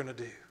that's what we're going to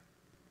do.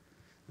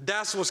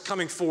 That's what's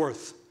coming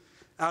forth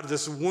out of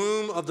this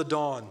womb of the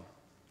dawn.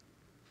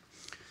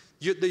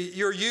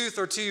 Your youth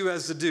are to you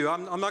as to do.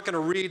 I'm not going to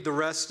read the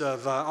rest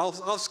of,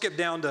 I'll skip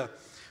down to,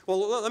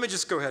 let me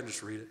just go ahead and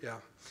just read it, yeah.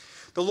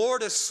 The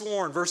Lord has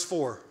sworn, verse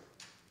 4.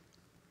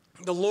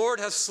 The Lord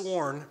has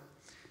sworn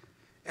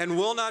and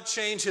will not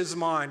change his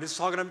mind. It's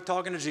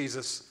talking to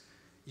Jesus.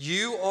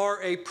 You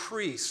are a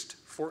priest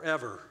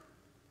forever,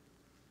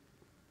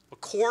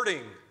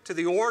 according to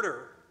the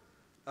order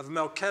of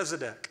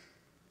Melchizedek.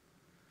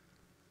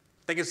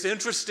 I think it's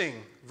interesting.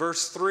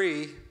 Verse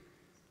 3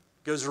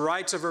 goes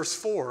right to verse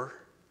 4,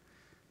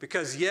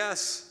 because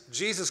yes,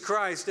 Jesus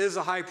Christ is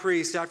a high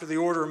priest after the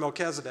order of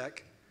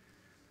Melchizedek,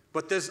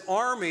 but this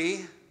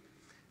army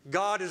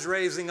God is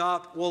raising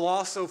up will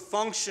also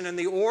function in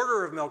the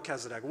order of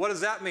Melchizedek. What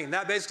does that mean?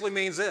 That basically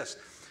means this.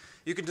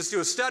 You can just do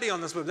a study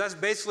on this, but that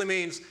basically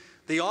means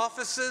the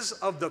offices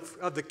of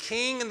the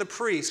king and the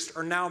priest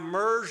are now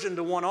merged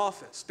into one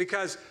office.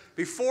 Because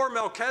before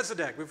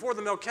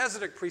the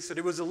Melchizedek priesthood,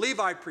 it was a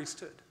Levite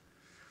priesthood.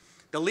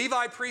 The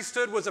Levite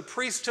priesthood was a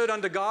priesthood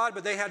unto God,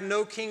 but they had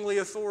no kingly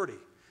authority.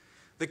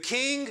 The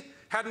king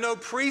had no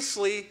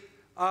priestly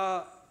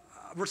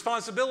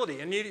responsibility.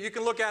 And you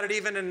can look at it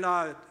even in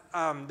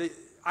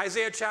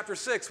Isaiah chapter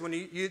 6.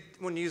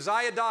 When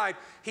Uzziah died,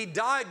 he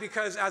died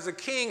because as a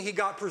king, he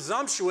got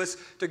presumptuous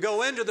to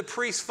go into the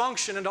priest's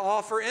function and to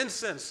offer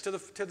incense to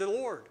the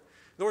Lord.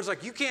 The Lord's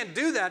like, you can't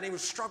do that. And he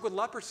was struck with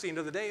leprosy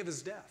until the day of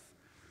his death.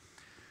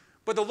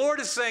 But the Lord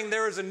is saying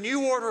there is a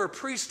new order of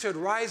priesthood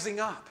rising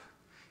up.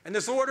 And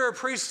this order of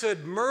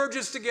priesthood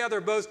merges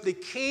together both the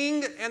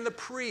king and the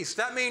priest.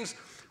 That means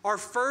our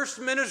first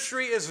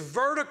ministry is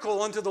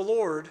vertical unto the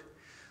Lord.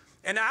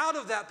 And out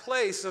of that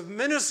place of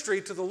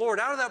ministry to the Lord,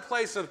 out of that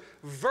place of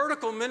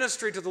vertical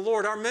ministry to the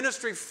Lord, our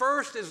ministry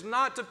first is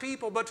not to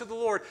people, but to the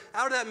Lord.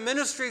 Out of that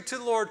ministry to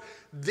the Lord,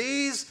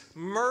 these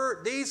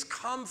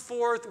come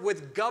forth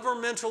with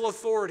governmental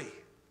authority,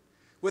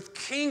 with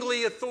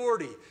kingly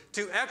authority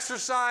to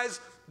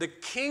exercise the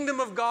kingdom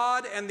of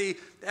God and the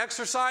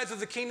exercise of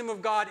the kingdom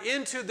of God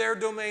into their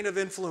domain of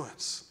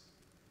influence.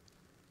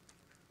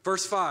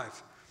 Verse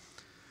 5,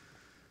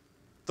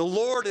 the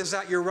Lord is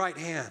at your right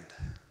hand.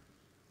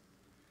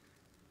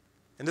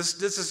 And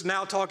this is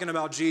now talking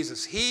about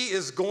Jesus.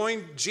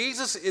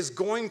 Jesus is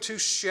going to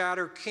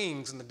shatter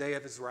kings in the day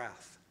of his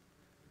wrath.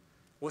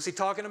 What's he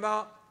talking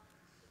about?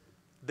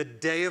 The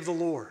day of the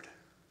Lord.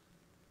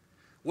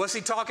 What's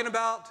he talking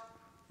about?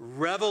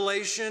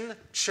 Revelation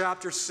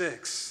chapter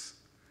 6.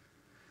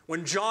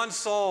 When John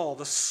saw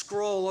the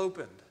scroll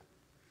opened,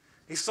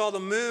 he saw the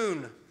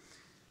moon,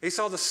 he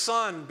saw the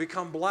sun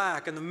become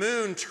black, and the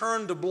moon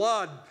turned to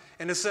blood.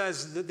 And it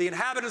says that the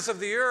inhabitants of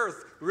the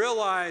earth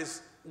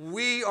realize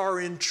we are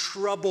in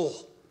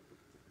trouble.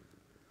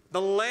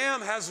 The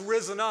Lamb has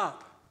risen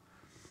up.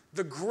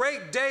 The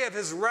great day of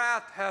his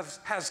wrath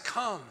has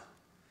come.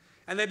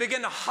 And they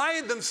begin to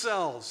hide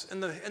themselves in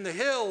the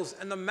hills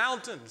and the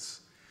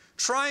mountains,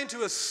 trying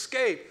to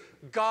escape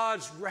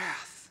God's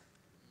wrath.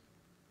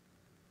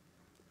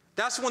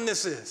 That's when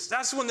this is.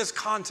 That's when this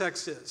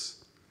context is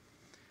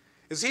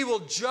he will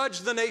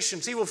judge the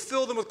nations. He will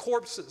fill them with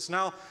corpses.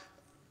 Now,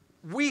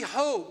 we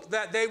hope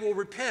that they will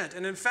repent.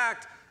 And in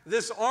fact,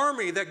 this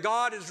army that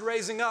God is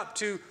raising up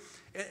to,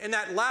 in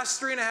that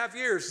last 3.5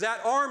 years,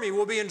 that army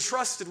will be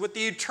entrusted with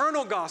the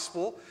eternal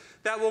gospel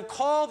that will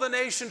call the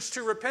nations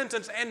to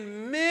repentance.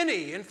 And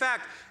many, in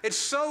fact, it's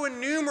so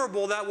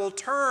innumerable that will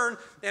turn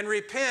and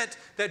repent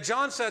that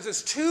John says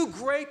it's too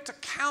great to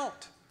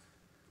count.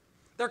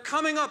 They're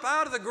coming up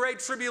out of the great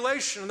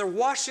tribulation, and they're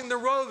washing their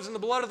robes in the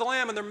blood of the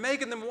Lamb, and they're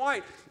making them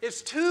white.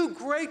 It's too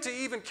great to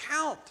even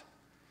count.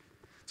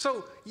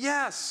 So,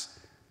 yes,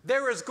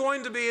 there is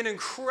going to be an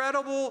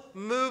incredible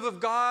move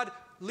of God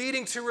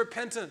leading to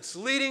repentance,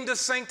 leading to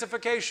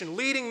sanctification,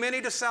 leading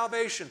many to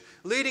salvation,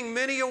 leading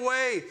many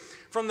away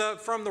from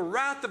the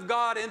wrath of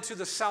God into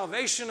the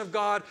salvation of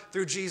God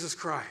through Jesus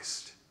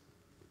Christ.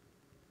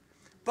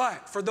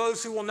 But for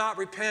those who will not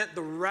repent,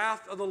 the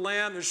wrath of the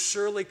Lamb is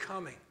surely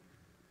coming.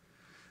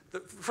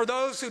 For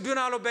those who do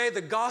not obey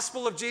the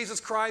gospel of Jesus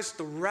Christ,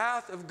 the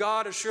wrath of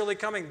God is surely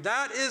coming.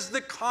 That is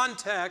the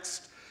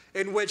context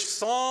in which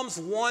Psalms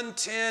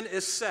 110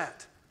 is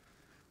set.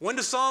 When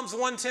does Psalms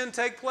 110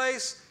 take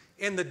place?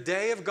 In the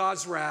day of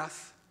God's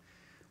wrath.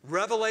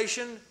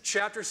 Revelation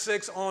chapter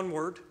 6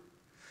 onward.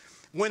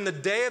 When the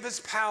day of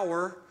his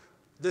power,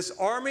 this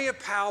army of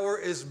power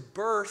is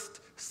birthed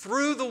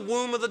through the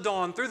womb of the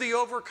dawn, through the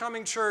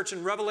overcoming church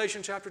in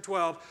Revelation chapter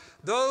 12.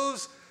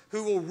 Those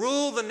who will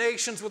rule the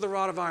nations with a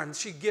rod of iron.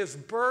 She gives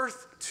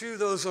birth to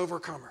those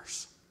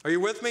overcomers. Are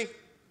you with me?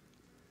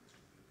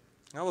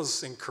 That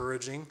was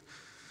encouraging.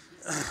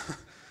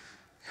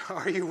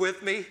 Are you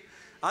with me?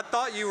 I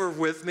thought you were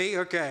with me.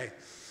 Okay.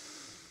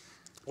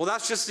 Well,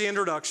 that's just the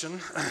introduction.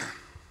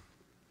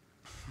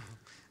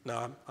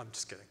 No, I'm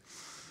just kidding.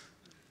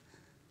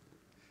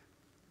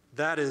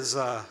 That is,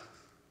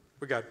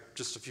 we got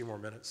just a few more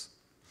minutes.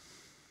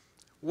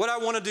 What I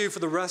want to do for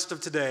the rest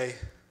of today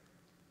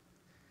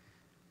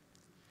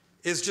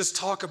is just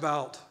talk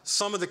about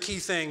some of the key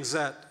things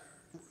that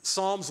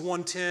Psalms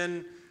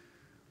 110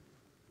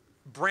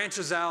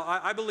 branches out.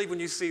 I believe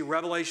when you see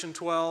Revelation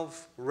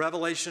 12,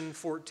 Revelation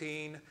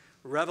 14,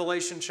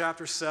 Revelation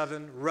chapter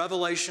 7,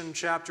 Revelation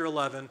chapter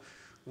 11,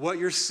 what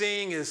you're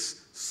seeing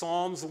is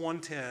Psalms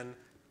 110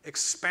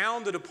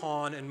 expounded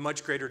upon in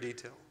much greater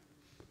detail.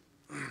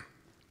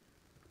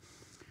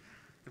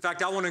 In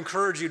fact, I want to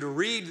encourage you to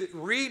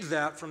read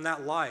that from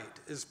that light,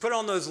 is put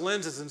on those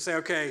lenses and say,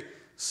 okay,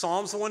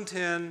 Psalms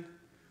 110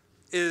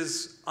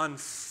 is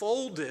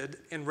unfolded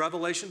in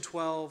Revelation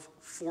 12,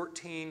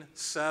 14,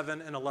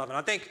 7, and 11.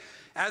 I think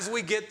as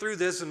we get through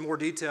this in more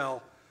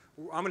detail,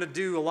 I'm going to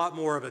do a lot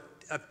more of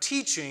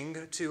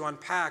teaching to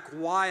unpack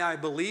why I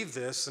believe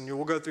this, and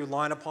we'll go through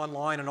line upon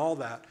line and all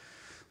that.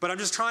 But I'm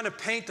just trying to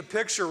paint the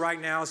picture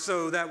right now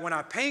so that when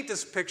I paint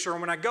this picture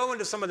and when I go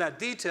into some of that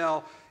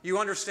detail, you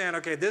understand,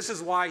 okay, this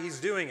is why he's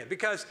doing it.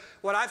 Because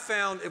what I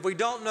found, if we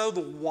don't know the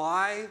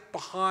why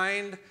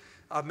behind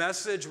a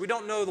message, we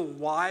don't know the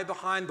why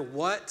behind the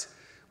what,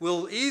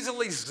 we'll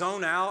easily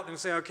zone out and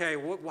say, okay,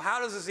 how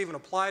does this even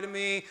apply to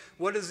me?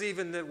 Why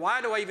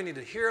do I even need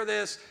to hear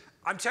this?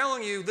 I'm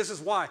telling you, this is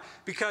why.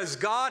 Because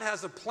God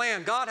has a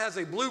plan. God has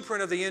a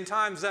blueprint of the end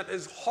times that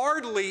is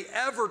hardly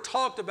ever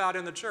talked about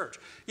in the church.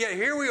 Yet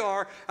here we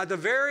are at the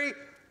very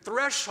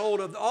threshold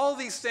of all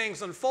these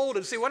things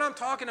unfolded. See, what I'm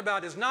talking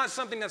about is not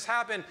something that's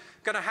going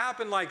to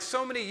happen like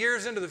so many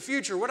years into the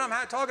future. What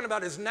I'm talking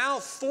about is now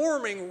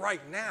forming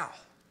right now.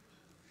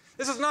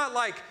 This is not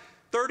like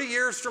 30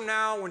 years from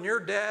now when you're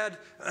dead,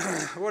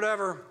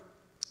 whatever,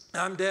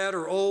 I'm dead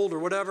or old or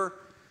whatever.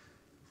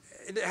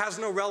 It has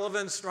no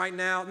relevance right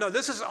now. No,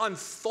 this is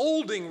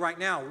unfolding right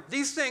now.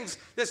 These things,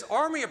 this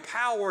army of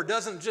power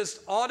doesn't just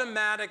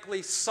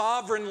automatically,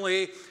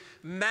 sovereignly,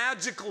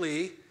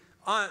 magically,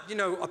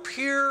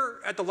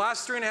 appear at the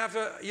last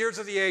 3.5 years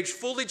of the age,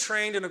 fully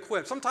trained and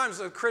equipped.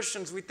 Sometimes as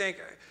Christians, we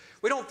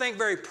don't think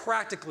very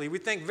practically. We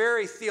think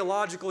very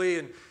theologically,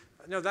 and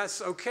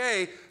that's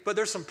okay, but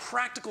there's some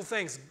practical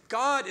things.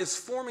 God is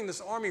forming this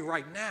army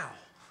right now.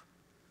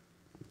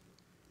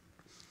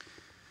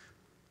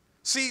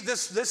 See,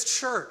 this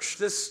church,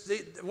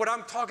 what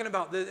I'm talking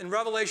about in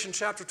Revelation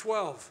chapter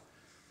 12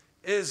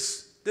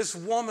 is this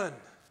woman.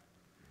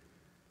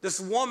 This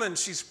woman,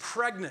 she's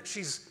pregnant.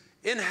 She's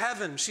in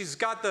heaven. She's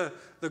got and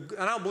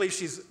I don't believe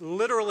she's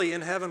literally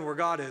in heaven where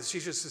God is.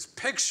 She's just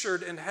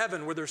pictured in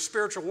heaven where there's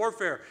spiritual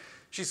warfare.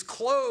 She's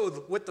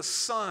clothed with the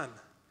sun.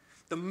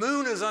 The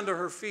moon is under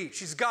her feet.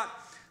 She's got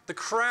the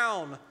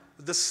crown,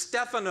 the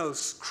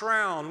Stephanos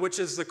crown, which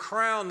is the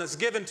crown that's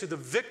given to the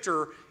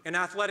victor in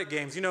athletic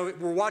games. We're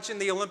watching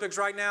the Olympics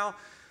right now.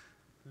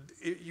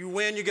 You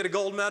win, you get a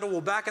gold medal.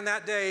 Well, back in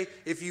that day,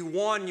 if you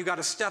won, you got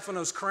a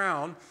Stephanos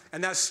crown.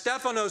 And that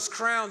Stephanos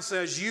crown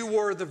says you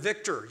were the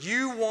victor.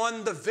 You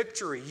won the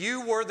victory.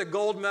 You were the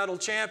gold medal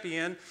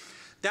champion.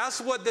 That's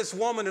what this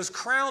woman is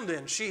crowned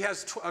in. She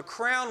has a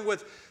crown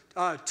with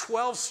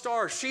 12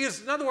 stars.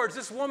 In other words,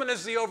 this woman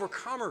is the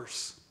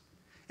overcomers.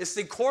 It's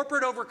the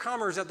corporate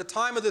overcomers at the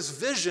time of this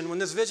vision, when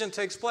this vision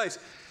takes place.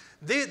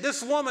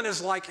 This woman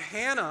is like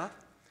Hannah.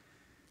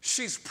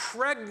 She's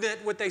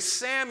pregnant with a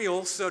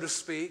Samuel, so to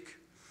speak.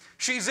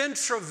 She's in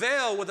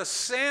travail with a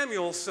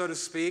Samuel, so to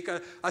speak.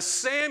 A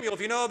Samuel,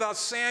 if you know about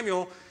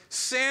Samuel,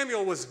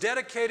 Samuel was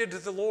dedicated to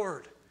the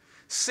Lord.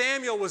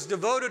 Samuel was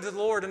devoted to the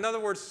Lord. In other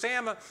words,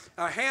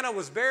 Hannah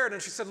was barren,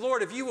 and she said,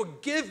 Lord, if you will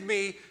give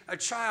me a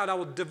child, I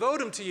will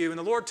devote him to you. And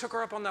the Lord took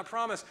her up on that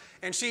promise,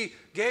 and she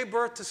gave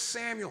birth to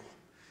Samuel.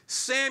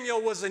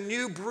 Samuel was a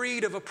new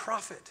breed of a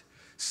prophet.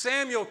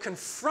 Samuel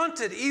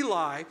confronted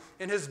Eli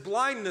in his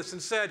blindness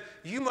and said,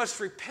 you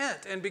must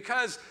repent. And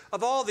because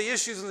of all the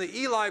issues in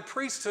the Eli's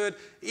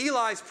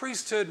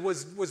priesthood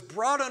was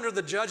brought under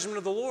the judgment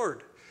of the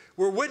Lord.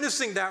 We're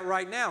witnessing that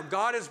right now.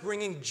 God is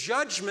bringing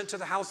judgment to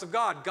the house of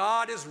God.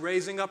 God is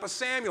raising up a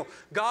Samuel.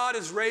 God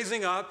is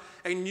raising up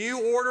a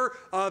new order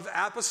of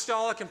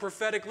apostolic and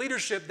prophetic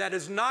leadership that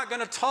is not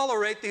going to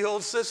tolerate the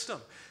old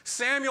system.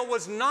 Samuel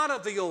was not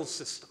of the old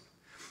system.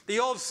 The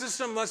old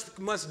system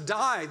must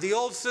die. The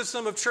old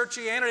system of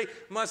churchianity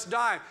must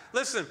die.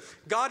 Listen,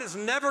 God is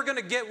never going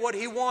to get what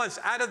he wants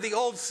out of the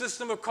old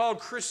system called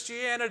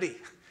Christianity.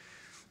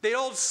 The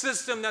old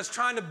system that's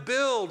trying to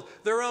build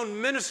their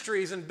own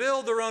ministries and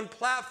build their own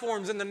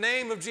platforms in the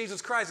name of Jesus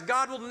Christ.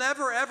 God will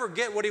never, ever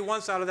get what he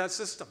wants out of that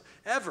system,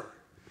 ever.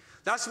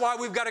 That's why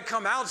we've got to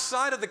come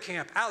outside of the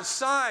camp,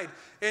 outside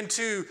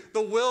into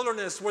the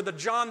wilderness where the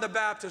John the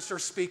Baptist are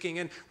speaking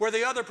and where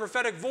the other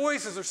prophetic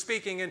voices are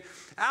speaking, and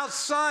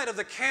outside of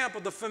the camp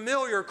of the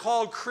familiar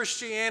called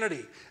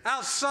Christianity,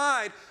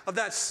 outside of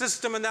that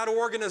system and that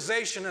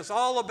organization that's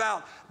all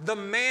about the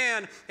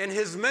man and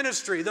his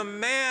ministry, the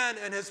man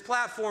and his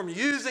platform,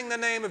 using the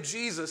name of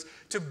Jesus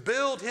to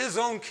build his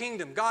own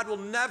kingdom. God will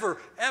never,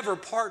 ever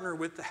partner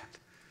with that.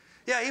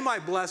 Yeah, he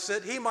might bless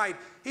it. He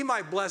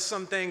might bless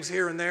some things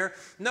here and there.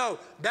 No,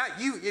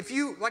 if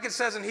you, like it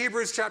says in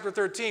Hebrews chapter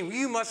 13,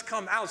 you must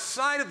come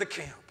outside of the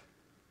camp.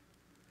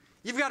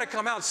 You've got to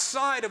come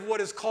outside of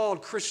what is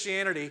called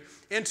Christianity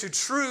into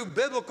true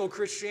biblical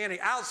Christianity,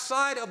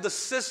 outside of the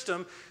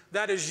system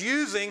that is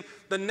using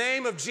the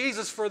name of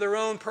Jesus for their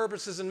own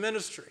purposes and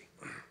ministry.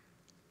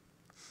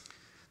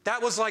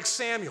 That was like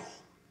Samuel.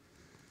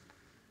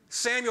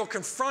 Samuel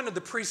confronted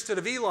the priesthood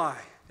of Eli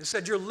and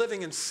said, you're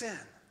living in sin.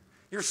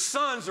 Your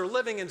sons are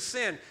living in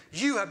sin.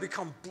 You have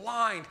become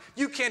blind.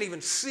 You can't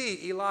even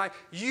see, Eli.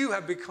 You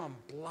have become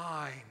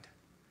blind.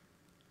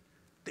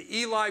 The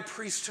Eli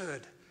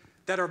priesthood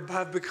that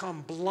have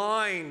become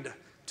blind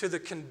to the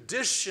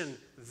condition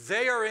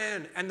they are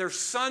in and their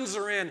sons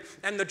are in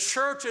and the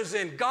church is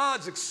in.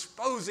 God's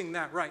exposing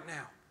that right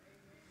now.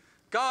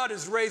 God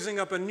is raising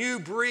up a new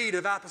breed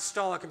of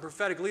apostolic and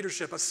prophetic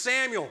leadership, a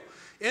Samuel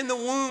in the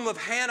womb of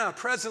Hannah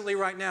presently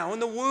right now, in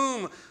the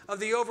womb of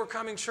the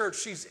overcoming church.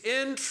 She's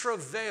in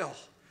travail.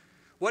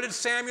 What did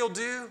Samuel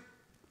do?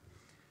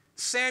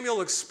 Samuel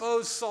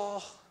exposed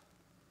Saul,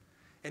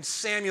 and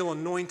Samuel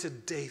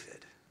anointed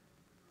David.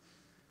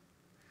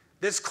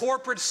 This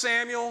corporate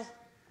Samuel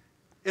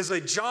is a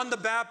John the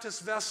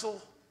Baptist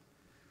vessel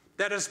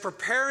that is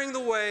preparing the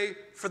way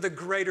for the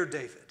greater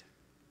David.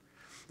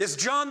 This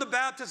John the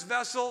Baptist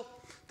vessel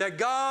that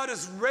God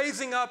is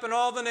raising up in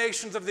all the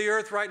nations of the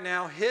earth right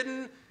now,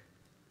 hidden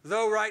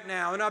though right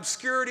now, in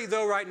obscurity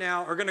though right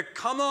now, are going to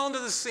come onto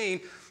the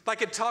scene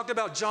like it talked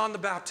about John the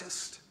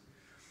Baptist.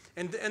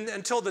 And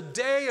until the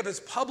day of his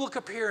public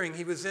appearing,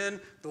 he was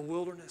in the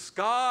wilderness.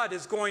 God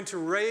is going to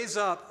raise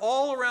up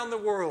all around the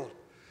world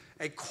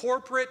a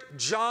corporate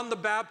John the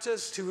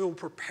Baptist who will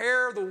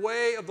prepare the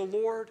way of the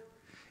Lord.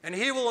 And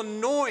he will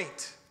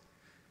anoint,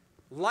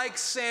 like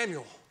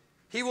Samuel,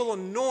 he will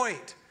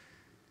anoint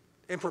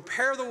and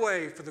prepare the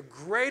way for the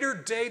greater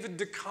David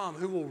to come,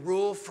 who will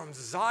rule from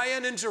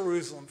Zion and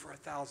Jerusalem for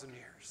 1,000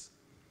 years.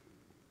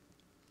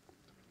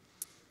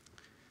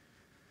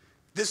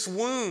 This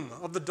womb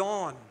of the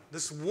dawn,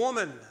 this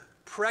woman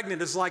pregnant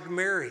is like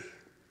Mary,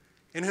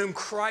 in whom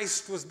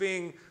Christ was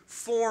being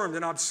formed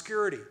in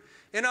obscurity.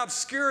 In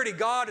obscurity,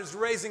 God is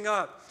raising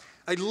up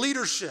a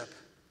leadership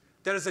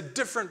that is a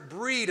different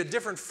breed, a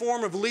different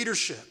form of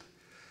leadership.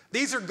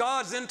 These are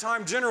God's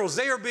end-time generals.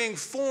 They are being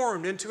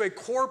formed into a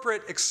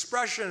corporate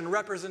expression and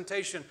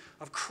representation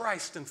of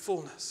Christ in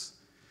fullness.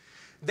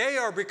 They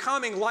are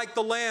becoming like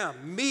the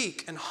Lamb,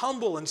 meek and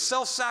humble and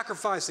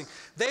self-sacrificing.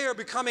 They are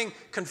becoming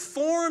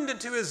conformed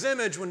into his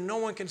image when no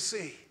one can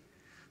see,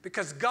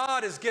 because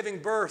God is giving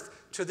birth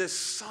to this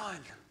Son.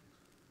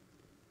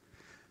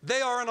 They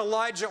are an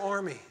Elijah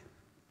army.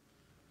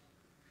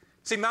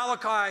 See,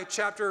 Malachi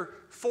chapter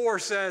 4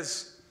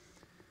 says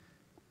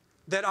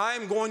that I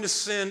am going to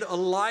send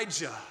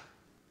Elijah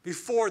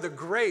before the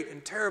great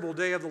and terrible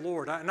day of the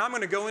Lord. And I'm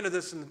going to go into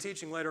this in the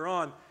teaching later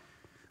on.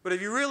 But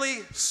if you really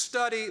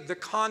study the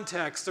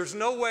context, there's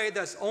no way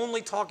that's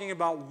only talking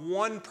about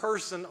one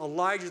person,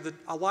 Elijah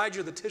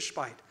the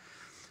Tishbite.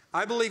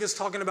 I believe it's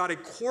talking about a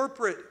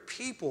corporate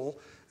people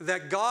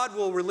that God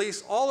will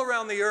release all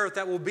around the earth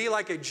that will be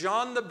like a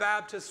John the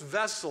Baptist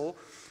vessel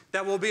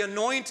that will be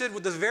anointed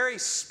with the very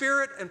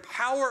spirit and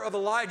power of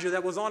Elijah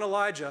that was on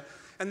Elijah.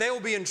 And they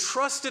will be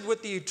entrusted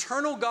with the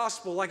eternal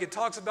gospel, like it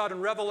talks about in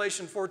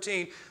Revelation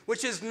 14,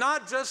 which is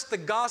not just the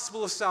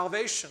gospel of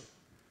salvation.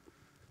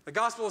 The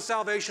gospel of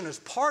salvation is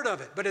part of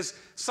it, but it's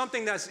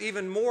something that's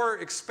even more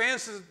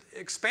expansive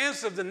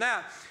than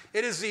that.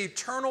 It is the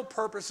eternal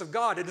purpose of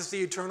God. It is the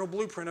eternal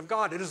blueprint of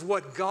God. It is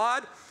what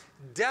God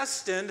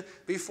destined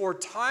before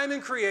time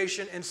and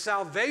creation, and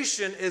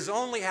salvation is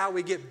only how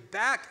we get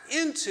back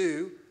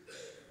into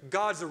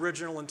God's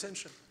original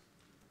intention.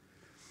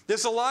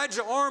 This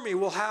Elijah army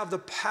will have the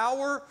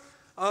power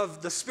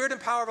of the spirit and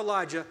power of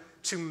Elijah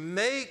to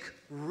make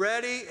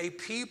ready a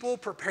people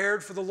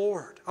prepared for the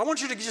Lord. I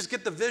want you to just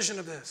get the vision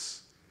of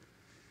this.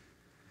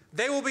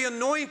 They will be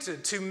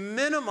anointed to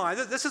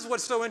minimize. This is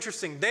what's so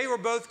interesting. They were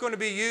both going to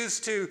be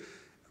used to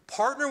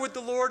partner with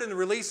the Lord in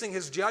releasing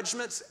his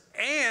judgments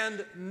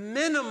and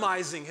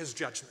minimizing his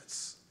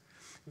judgments.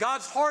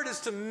 God's heart is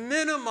to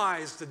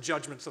minimize the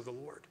judgments of the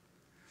Lord.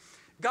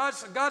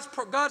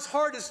 God's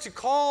heart is to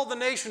call the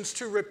nations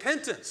to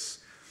repentance.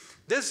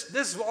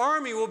 This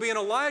army will be an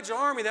Elijah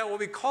army that will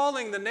be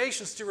calling the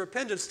nations to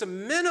repentance, to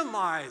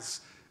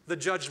minimize the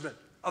judgment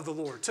of the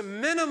Lord, to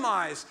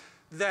minimize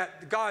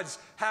that God's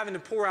having to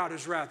pour out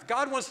his wrath.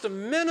 God wants to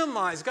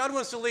minimize, God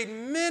wants to lead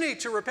many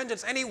to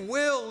repentance, and he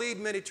will lead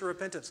many to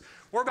repentance.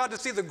 We're about to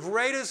see the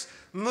greatest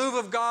move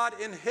of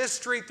God in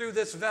history through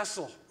this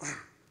vessel.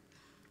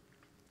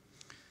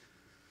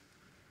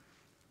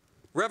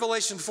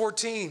 Revelation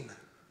 14.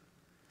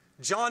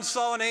 John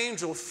saw an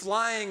angel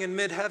flying in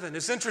mid-heaven.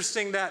 It's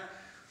interesting that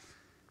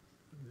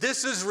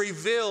this is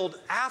revealed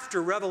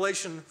after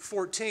Revelation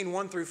 14,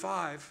 1 through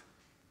 5,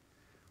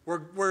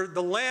 where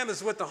the Lamb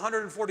is with the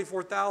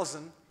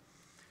 144,000.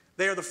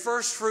 They are the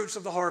first fruits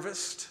of the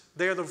harvest.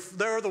 They are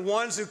the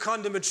ones who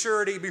come to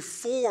maturity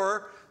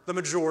before the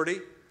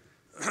majority.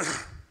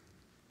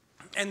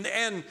 and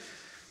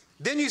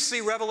then you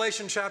see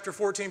Revelation chapter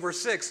 14, verse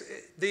 6.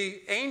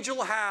 The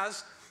angel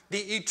has the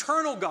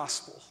eternal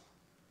gospel.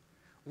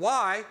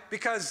 Why?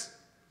 Because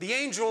the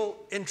angel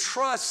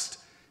entrusts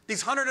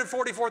these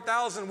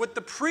 144,000 with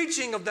the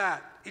preaching of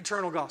that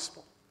eternal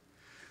gospel.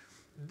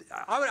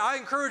 I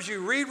encourage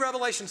you, read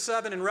Revelation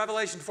 7 and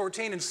Revelation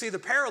 14 and see the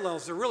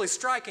parallels. They're really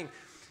striking.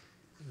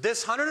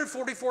 This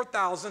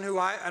 144,000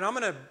 and I'm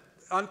going to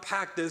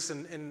unpack this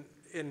in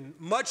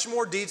much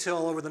more detail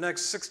over the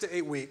next 6 to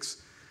 8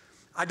 weeks.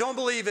 I don't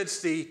believe it's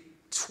the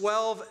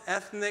 12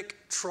 ethnic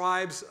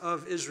tribes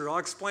of Israel. I'll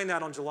explain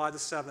that on July the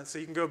 7th, so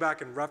you can go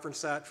back and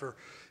reference that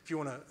if you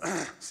want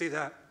to see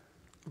that.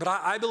 But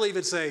I believe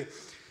it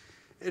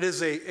is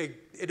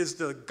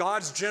the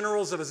God's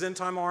generals of his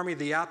end-time army,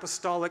 the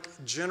apostolic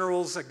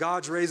generals that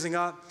God's raising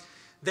up.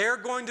 They're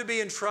going to be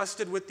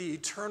entrusted with the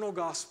eternal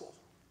gospel.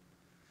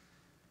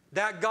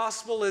 That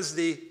gospel is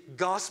the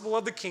gospel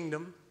of the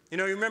kingdom.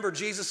 You remember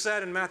Jesus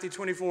said in Matthew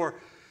 24,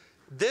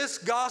 this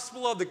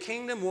gospel of the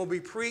kingdom will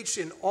be preached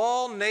in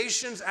all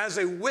nations as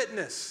a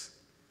witness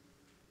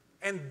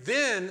and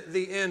then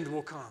the end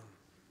will come.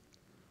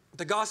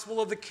 The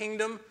gospel of the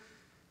kingdom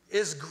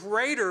is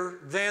greater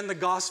than the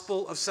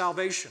gospel of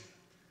salvation.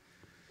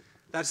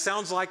 That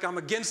sounds like I'm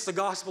against the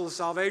gospel of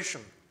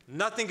salvation.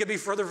 Nothing could be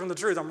further from the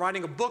truth. I'm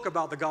writing a book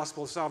about the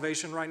gospel of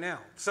salvation right now.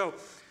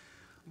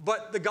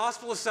 But the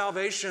gospel of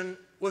salvation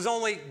was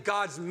only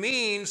God's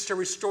means to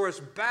restore us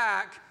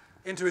back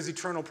into his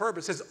eternal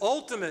purpose, his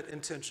ultimate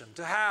intention,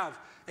 to have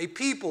a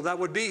people that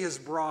would be his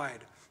bride,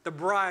 the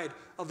bride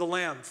of the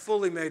Lamb,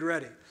 fully made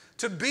ready.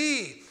 To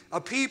be a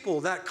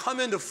people that come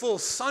into full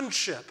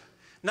sonship,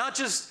 not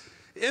just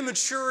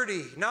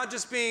immaturity, not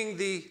just being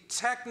the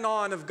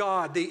teknon of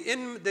God, the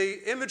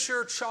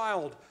immature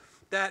child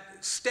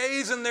that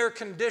stays in their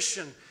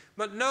condition.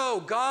 But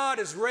no, God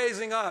is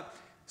raising up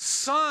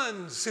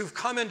sons who've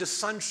come into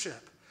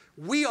sonship.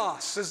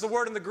 Weos is the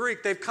word in the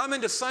Greek. They've come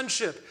into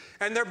sonship,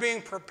 and they're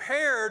being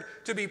prepared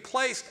to be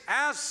placed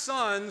as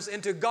sons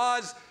into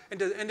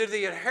into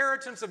the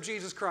inheritance of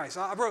Jesus Christ.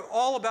 I wrote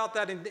all about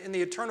that in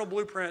the Eternal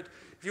Blueprint.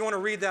 If you want to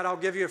read that, I'll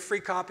give you a free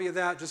copy of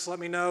that. Just let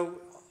me know.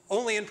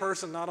 Only in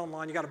person, not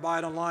online. You got to buy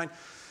it online.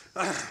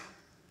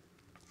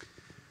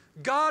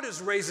 God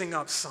is raising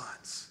up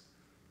sons.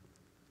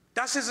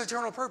 That's his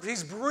eternal purpose.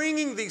 He's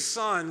bringing these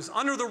sons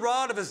under the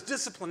rod of his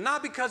discipline,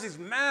 not because he's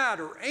mad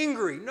or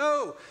angry.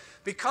 No,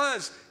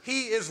 because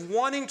he is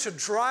wanting to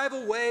drive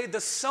away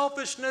the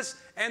selfishness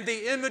and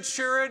the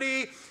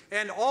immaturity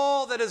and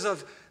all that is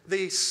of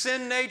the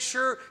sin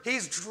nature.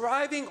 He's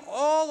driving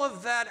all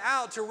of that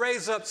out to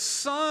raise up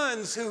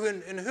sons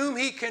in whom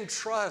he can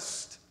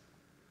trust.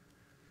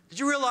 Did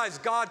you realize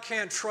God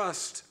can't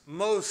trust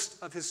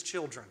most of his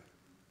children?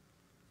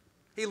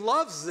 He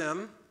loves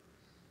them,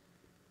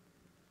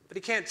 but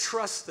he can't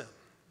trust them.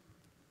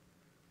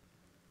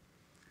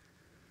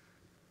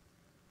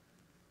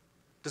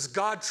 Does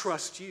God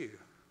trust you?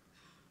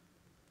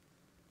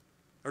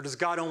 Or does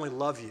God only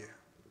love you?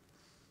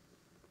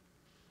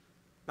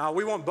 Now,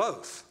 we want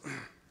both.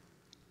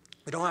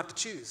 We don't have to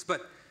choose.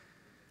 But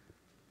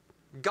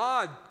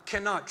God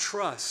cannot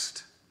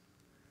trust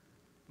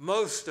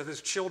most of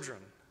his children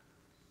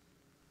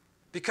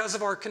because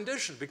of our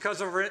condition,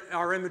 because of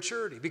our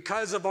immaturity,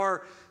 because of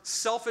our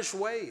selfish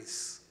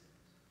ways.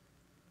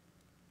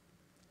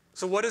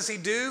 So what does he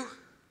do?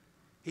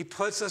 He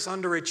puts us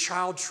under a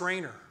child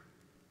trainer,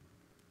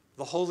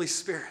 the Holy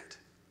Spirit.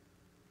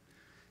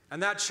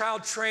 And that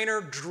child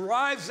trainer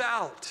drives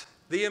out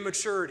the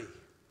immaturity.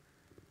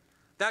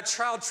 That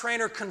child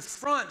trainer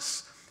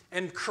confronts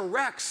and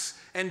corrects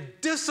and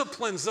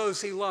disciplines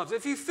those he loves.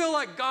 If you feel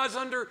like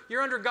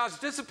you're under God's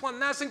discipline,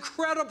 that's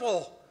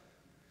incredible.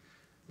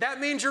 That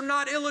means you're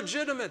not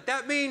illegitimate.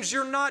 That means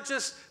you're not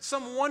just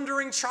some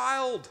wandering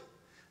child.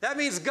 That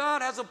means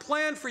God has a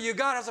plan for you.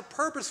 God has a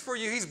purpose for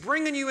you. He's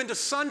bringing you into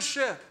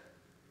sonship.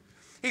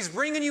 He's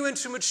bringing you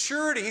into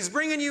maturity. He's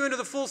bringing you into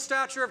the full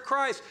stature of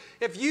Christ.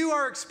 If you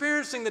are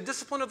experiencing the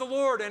discipline of the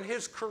Lord and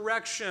his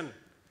correction,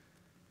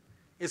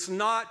 it's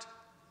not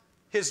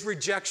his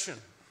rejection.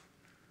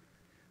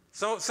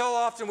 So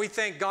often we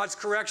think God's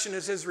correction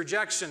is his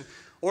rejection.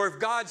 Or if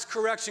God's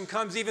correction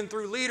comes even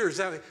through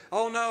leaders,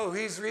 oh no,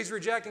 he's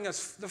rejecting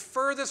us. The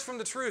furthest from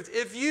the truth.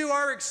 If you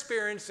are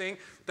experiencing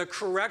the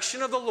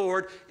correction of the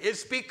Lord,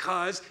 it's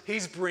because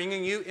he's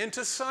bringing you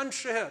into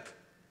sonship.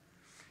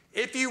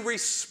 If you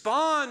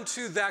respond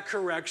to that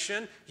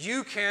correction,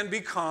 you can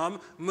become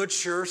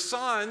mature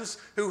sons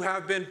who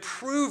have been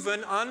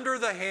proven under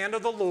the hand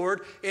of the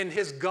Lord in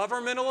his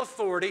governmental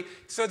authority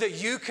so that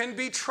you can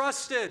be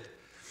trusted.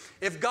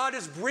 If God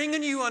is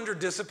bringing you under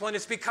discipline,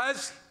 it's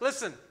because,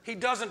 listen, he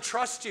doesn't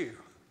trust you.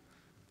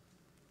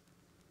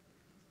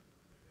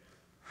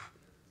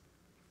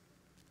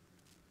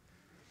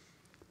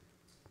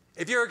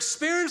 If you're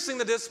experiencing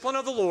the discipline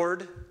of the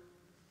Lord,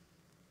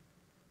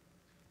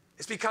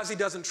 it's because he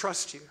doesn't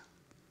trust you.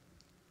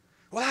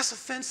 Well, that's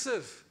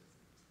offensive.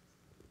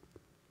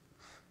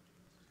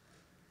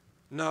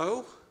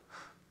 No.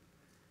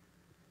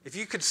 If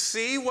you could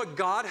see what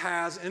God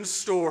has in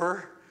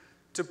store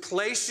to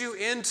place you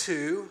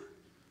into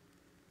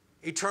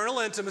eternal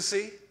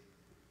intimacy,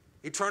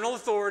 eternal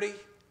authority,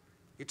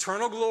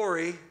 eternal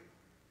glory,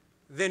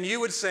 then you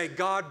would say,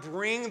 God,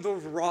 bring the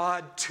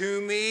rod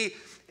to me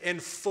in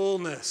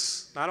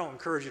fullness. I don't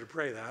encourage you to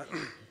pray that.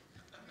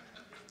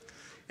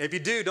 If you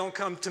do, don't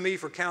come to me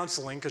for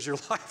counseling because your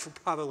life will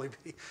probably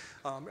be,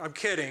 I'm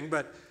kidding,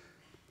 but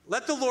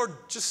let the Lord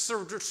just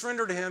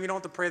surrender to him. You don't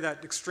have to pray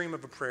that extreme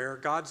of a prayer.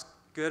 God's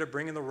good at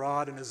bringing the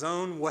rod in his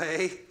own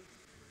way.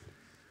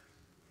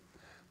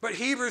 But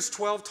Hebrews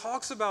 12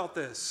 talks about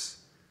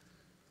this.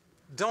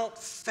 Don't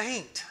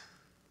faint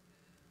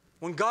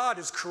when God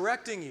is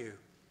correcting you.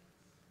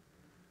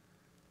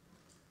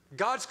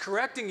 God's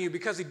correcting you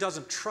because he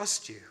doesn't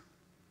trust you,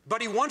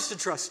 but he wants to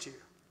trust you.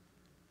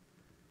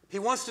 He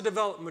wants to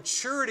develop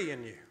maturity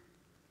in you.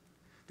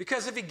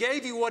 Because if he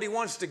gave you what he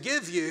wants to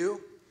give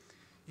you,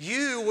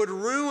 you would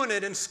ruin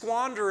it and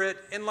squander it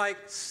in like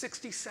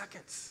 60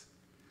 seconds.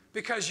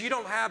 Because you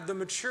don't have the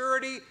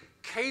maturity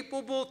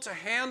capable to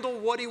handle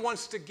what he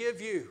wants to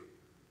give you.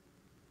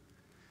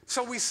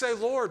 So we say,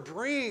 Lord,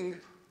 bring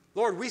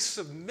Lord, we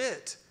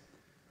submit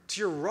to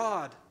your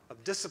rod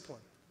of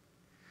discipline.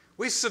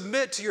 We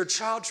submit to your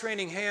child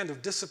training hand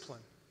of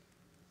discipline.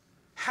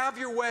 Have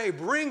your way.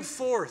 Bring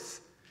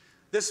forth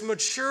this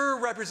mature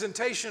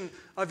representation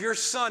of your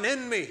Son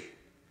in me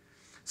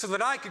so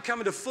that I could come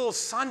into full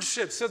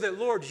sonship, so that,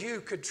 Lord,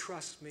 you could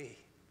trust me.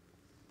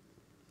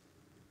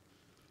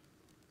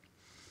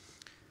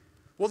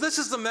 Well, this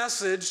is the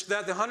message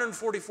that the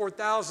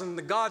 144,000,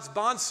 the God's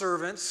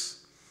bondservants,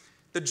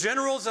 the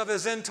generals of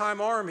his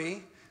end-time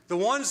army, the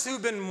ones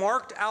who've been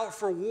marked out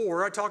for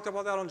war, I talked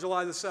about that on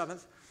July the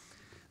 7th,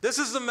 this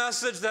is the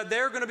message that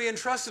they're going to be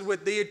entrusted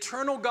with, the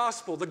eternal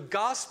gospel, the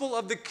gospel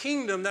of the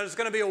kingdom that is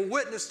going to be a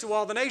witness to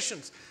all the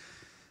nations.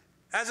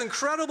 As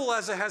incredible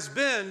as it has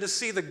been to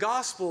see the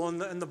gospel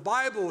and the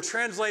Bible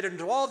translated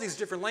into all these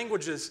different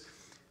languages,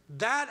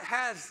 that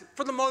has,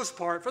 for the most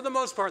part,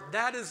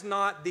 that is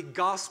not the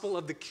gospel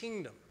of the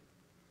kingdom.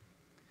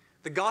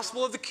 The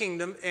gospel of the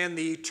kingdom and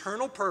the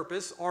eternal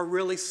purpose are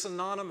really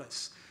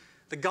synonymous.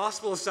 The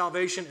gospel of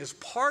salvation is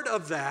part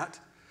of that,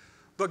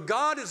 but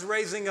God is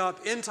raising up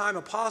end-time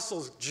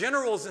apostles,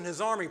 generals in his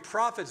army,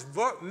 prophets,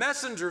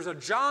 messengers, a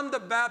John the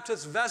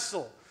Baptist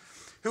vessel,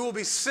 who will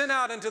be sent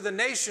out into the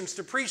nations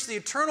to preach the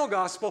eternal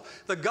gospel,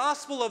 the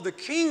gospel of the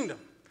kingdom,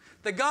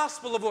 the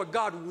gospel of what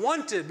God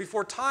wanted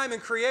before time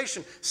and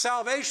creation,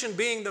 salvation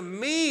being the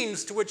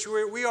means to which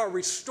we are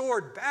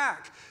restored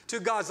back to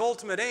God's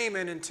ultimate aim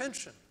and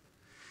intention.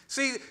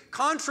 See,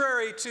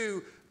 contrary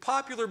to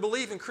popular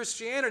belief in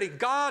Christianity,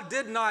 God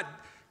did not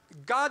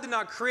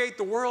create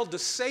the world to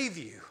save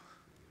you.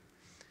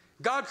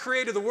 God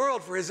created the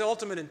world for his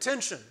ultimate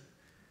intention,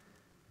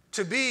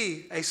 to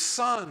be a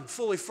son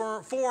fully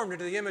formed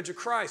into the image of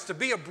Christ, to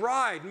be a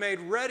bride made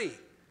ready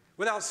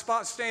without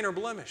spot, stain, or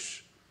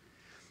blemish.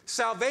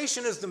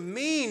 Salvation is the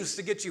means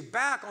to get you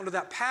back onto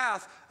that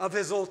path of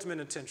his ultimate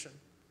intention.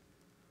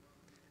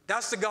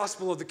 That's the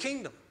gospel of the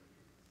kingdom.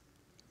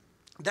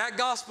 That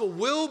gospel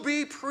will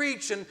be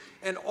preached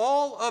in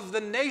all of the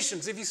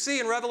nations. If you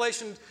see in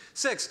Revelation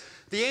 6,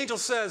 the angel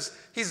says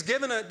he's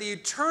given the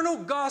eternal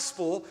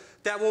gospel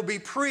that will be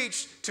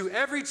preached to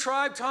every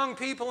tribe, tongue,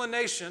 people, and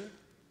nation.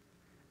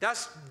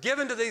 That's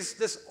given to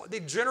the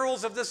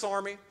generals of this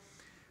army.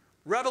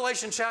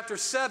 Revelation chapter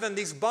 7,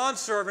 these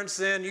bondservants,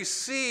 then you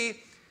see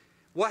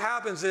what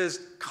happens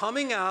is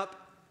coming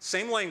up,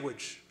 same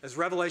language as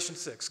Revelation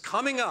 6,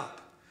 coming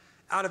up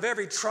out of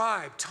every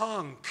tribe,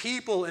 tongue,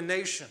 people, and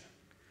nation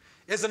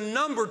is a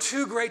number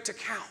too great to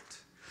count.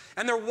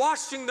 And they're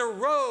washing their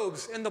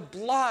robes in the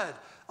blood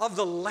of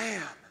the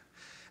Lamb.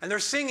 And they're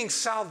singing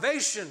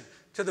salvation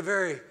to the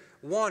very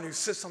one who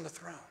sits on the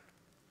throne.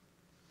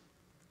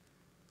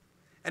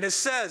 And it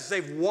says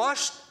they've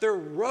washed their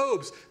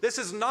robes. This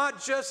is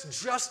not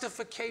just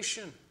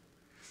justification.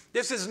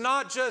 This is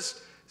not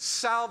just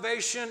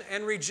salvation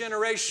and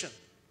regeneration.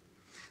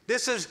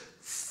 This is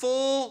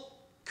full,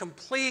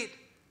 complete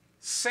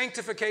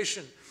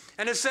sanctification.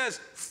 And it says,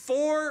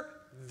 for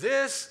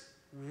this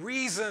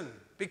reason,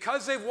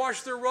 because they've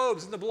washed their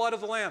robes in the blood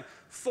of the Lamb,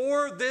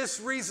 for this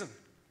reason,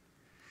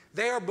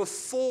 they are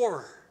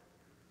before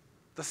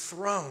the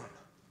throne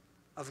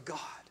of God.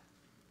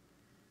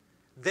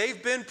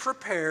 They've been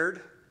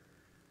prepared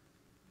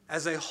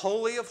as a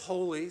holy of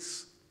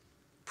holies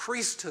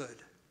priesthood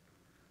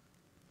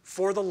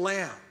for the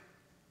Lamb.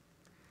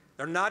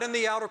 They're not in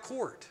the outer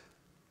court,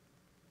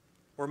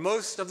 where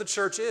most of the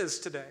church is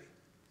today.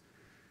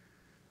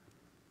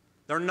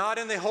 They're not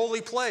in the holy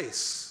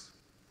place,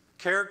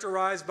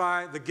 characterized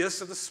by the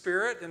gifts of the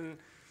Spirit and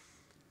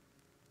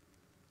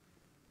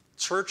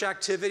church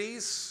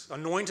activities,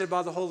 anointed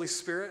by the Holy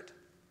Spirit.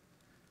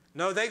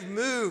 No, they've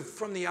moved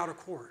from the outer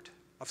court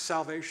of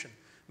salvation,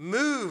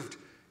 moved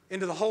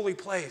into the holy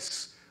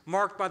place,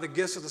 marked by the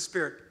gifts of the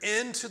Spirit,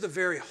 into the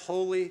very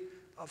holy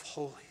of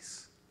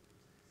holies.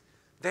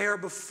 They are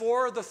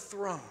before the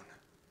throne,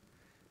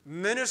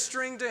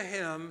 ministering to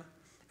him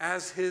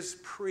as his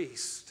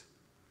priest.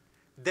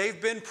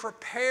 They've been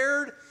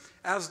prepared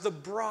as the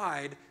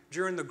bride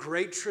during the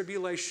Great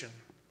Tribulation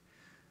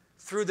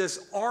through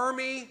this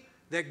army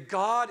that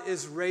God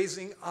is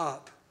raising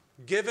up,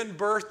 given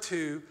birth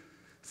to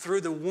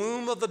through the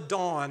womb of the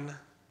dawn,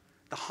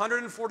 the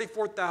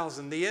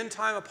 144,000, the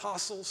end-time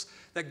apostles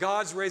that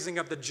God's raising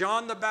up, the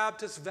John the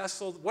Baptist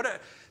vessel.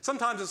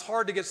 Sometimes it's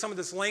hard to get some of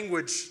this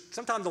language.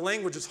 Sometimes the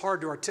language is hard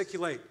to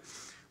articulate.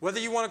 Whether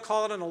you want to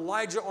call it an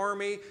Elijah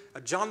army,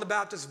 a John the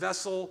Baptist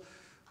vessel,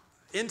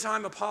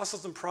 end-time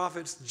apostles and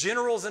prophets,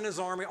 generals in his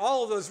army,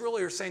 all of those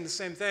really are saying the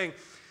same thing.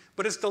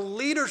 But it's the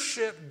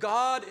leadership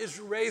God is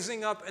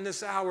raising up in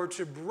this hour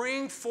to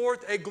bring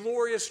forth a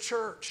glorious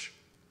church.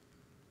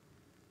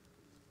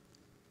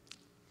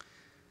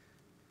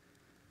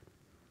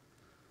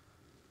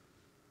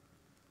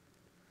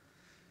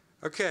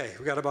 Okay,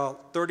 we got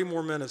about 30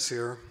 more minutes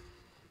here.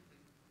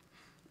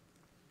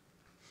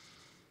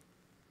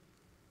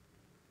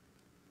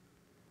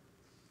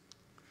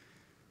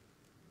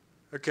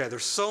 Okay,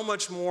 there's so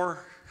much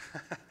more.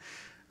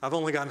 I've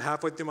only gotten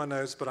halfway through my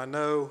notes, but I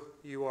know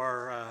you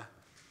are, I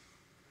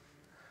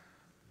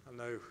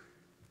know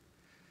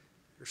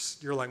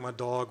You're like my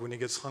dog. When he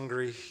gets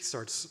hungry, he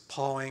starts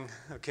pawing.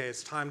 Okay,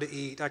 it's time to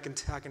eat. I can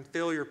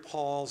feel your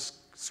paws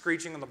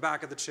screeching on the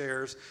back of the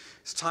chairs.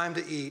 It's time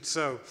to eat.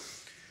 So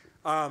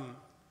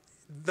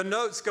the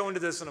notes go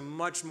into this in a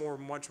much more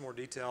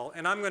detail.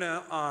 And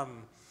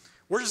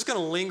we're just going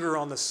to linger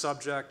on the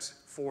subject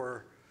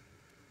for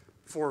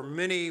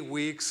many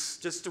weeks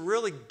just to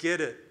really get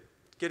it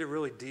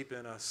really deep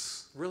in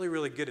us.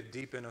 Really get it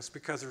deep in us,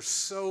 because there's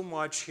so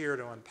much here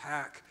to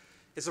unpack.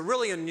 It's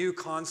a new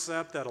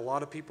concept that a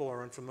lot of people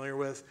are unfamiliar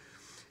with.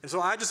 And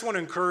so I just want to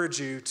encourage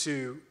you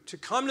to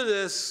come to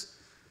this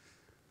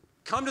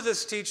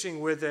teaching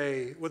with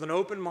an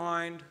open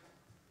mind,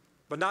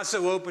 but not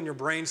so open your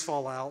brains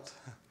fall out.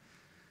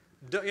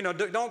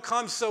 Don't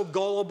come so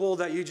gullible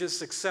that you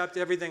just accept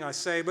everything I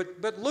say,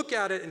 but look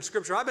at it in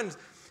Scripture.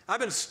 I've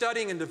been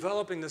studying and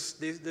developing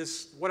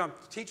this what I'm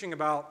teaching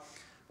about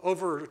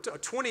over a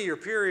 20-year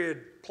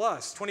period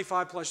plus,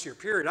 25-plus year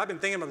period. I've been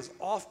thinking about this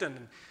often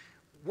and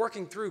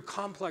working through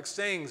complex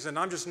things, and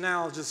I'm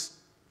just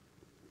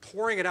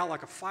pouring it out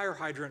like a fire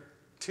hydrant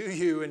to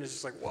you, and it's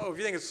just like, whoa, if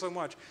you think it's so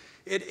much.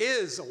 It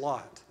is a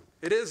lot.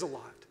 It is a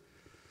lot.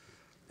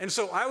 And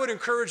so I would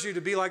encourage you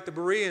to be like the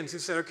Bereans who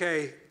said,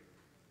 okay,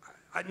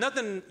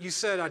 nothing you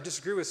said I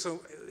disagree with so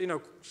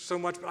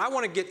much, but I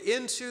want to get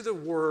into the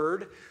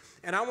Word,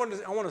 and I want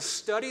to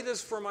study this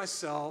for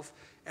myself,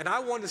 and I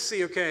want to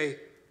see, okay,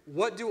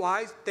 what do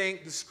I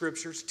think the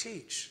Scriptures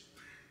teach?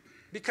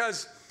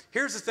 Because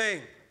here's the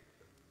thing.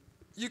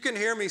 You can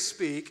hear me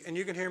speak, and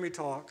you can hear me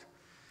talk.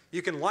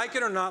 You can like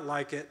it or not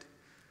like it,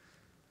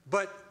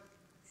 but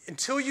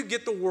until you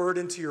get the Word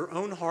into your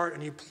own heart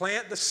and you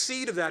plant the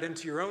seed of that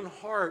into your own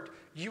heart,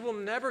 you will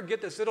never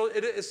get this.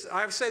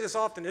 I say this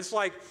often. It's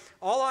like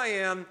all I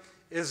am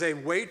is a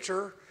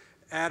waiter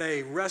at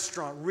a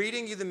restaurant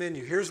reading you the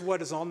menu. Here's what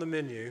is on the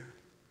menu.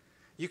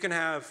 You can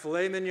have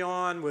filet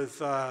mignon with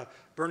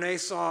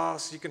béarnaise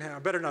sauce. I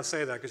better not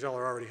say that because y'all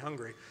are already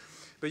hungry.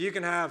 But you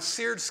can have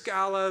seared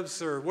scallops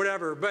or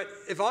whatever. But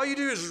if all you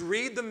do is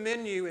read the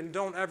menu and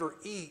don't ever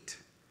eat,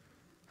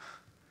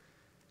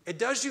 it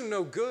does you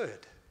no good.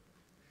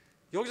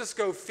 You'll just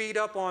go feed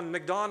up on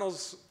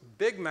McDonald's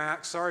Big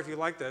Macs. Sorry if you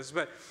like this,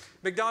 but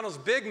McDonald's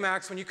Big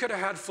Macs when you could have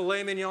had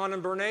filet mignon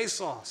and béarnaise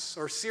sauce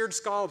or seared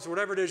scallops or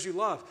whatever it is you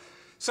love.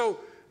 So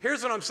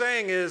here's what I'm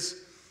saying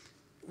is,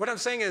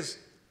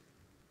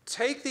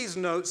 take these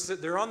notes.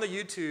 They're on the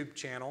YouTube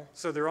channel.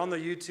 So they're on the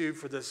YouTube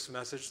for this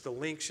message. The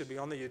link should be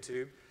on the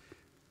YouTube.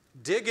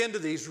 Dig into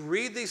these.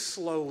 Read these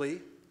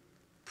slowly,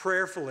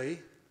 prayerfully,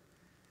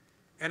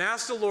 and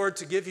ask the Lord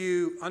to give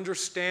you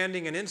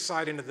understanding and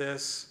insight into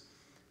this.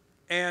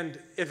 And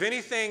if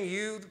anything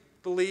you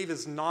believe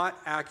is not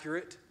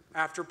accurate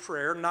after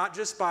prayer, not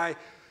just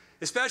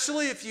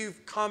especially if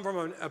you've come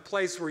from a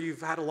place where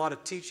you've had a lot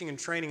of teaching and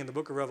training in the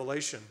book of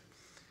Revelation,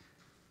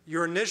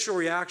 your initial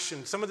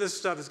reaction, some of this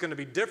stuff is going to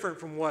be different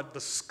from what the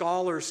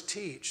scholars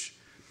teach.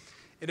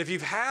 And if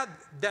you've had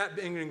that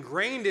being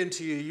ingrained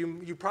into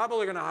you, you're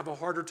probably going to have a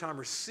harder time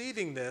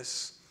receiving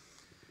this.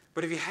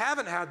 But if you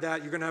haven't had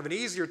that, you're going to have an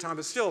easier time.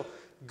 But still,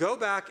 go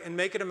back and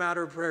make it a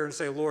matter of prayer and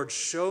say, Lord,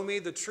 show me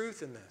the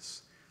truth in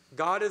this.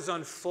 God is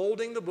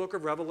unfolding the book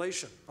of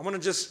Revelation. I'm going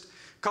to just,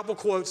 a couple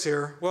quotes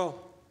here.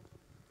 Well,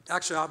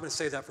 actually, I'm going to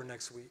save that for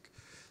next week.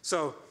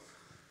 So,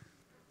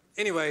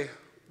 anyway,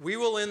 we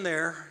will end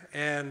there,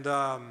 and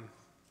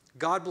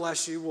God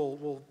bless you.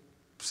 We'll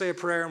say a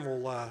prayer, and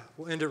we'll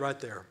end it right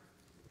there.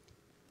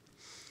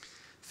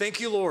 Thank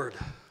you, Lord.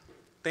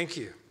 Thank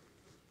you.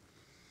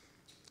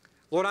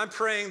 Lord, I'm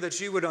praying that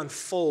you would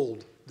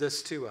unfold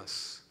this to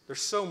us.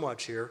 There's so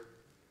much here.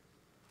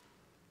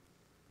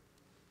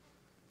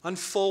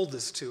 Unfold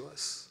this to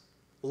us,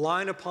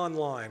 line upon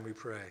line, we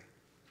pray.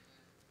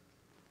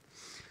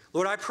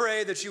 Lord, I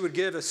pray that you would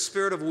give a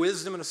spirit of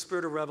wisdom and a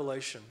spirit of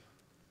revelation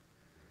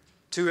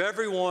to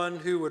everyone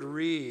who would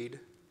read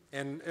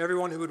and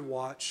everyone who would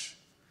watch.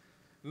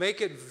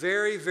 Make it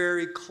very,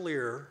 very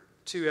clear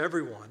to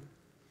everyone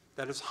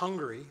that is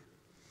hungry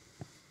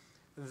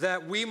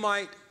that we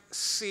might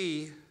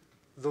see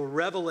the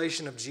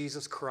revelation of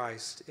Jesus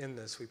Christ in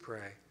this, we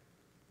pray.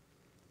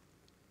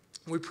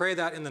 We pray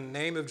that in the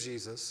name of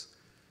Jesus.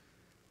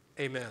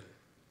 Amen.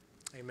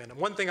 Amen. And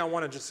one thing I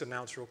want to just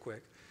announce real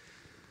quick.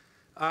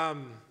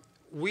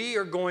 We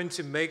are going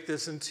to make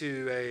this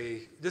into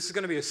this is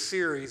going to be a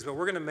series, but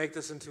we're going to make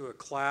this into a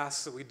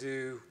class that we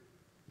do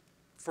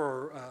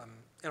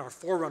in our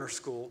Forerunner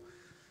School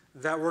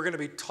that we're going to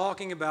be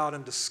talking about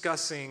and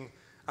discussing.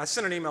 I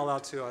sent an email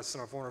out to us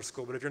in our Forerunner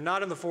School, but if you're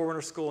not in the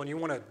Forerunner School and you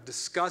want to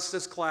discuss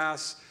this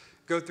class,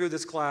 go through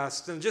this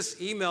class, then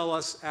just email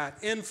us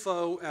at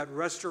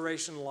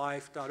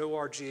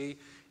info@restorationlife.org,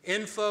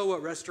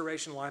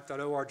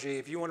 info@restorationlife.org,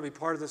 if you want to be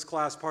part of this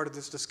class, part of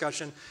this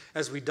discussion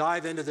as we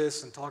dive into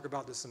this and talk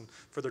about this in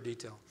further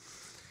detail.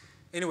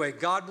 Anyway,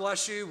 God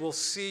bless you. We'll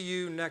see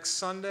you next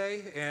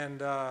Sunday,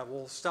 and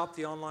we'll stop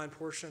the online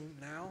portion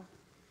now.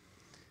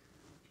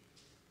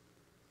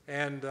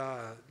 And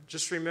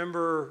just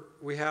remember,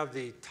 we have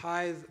the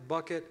tithe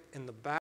bucket in the back.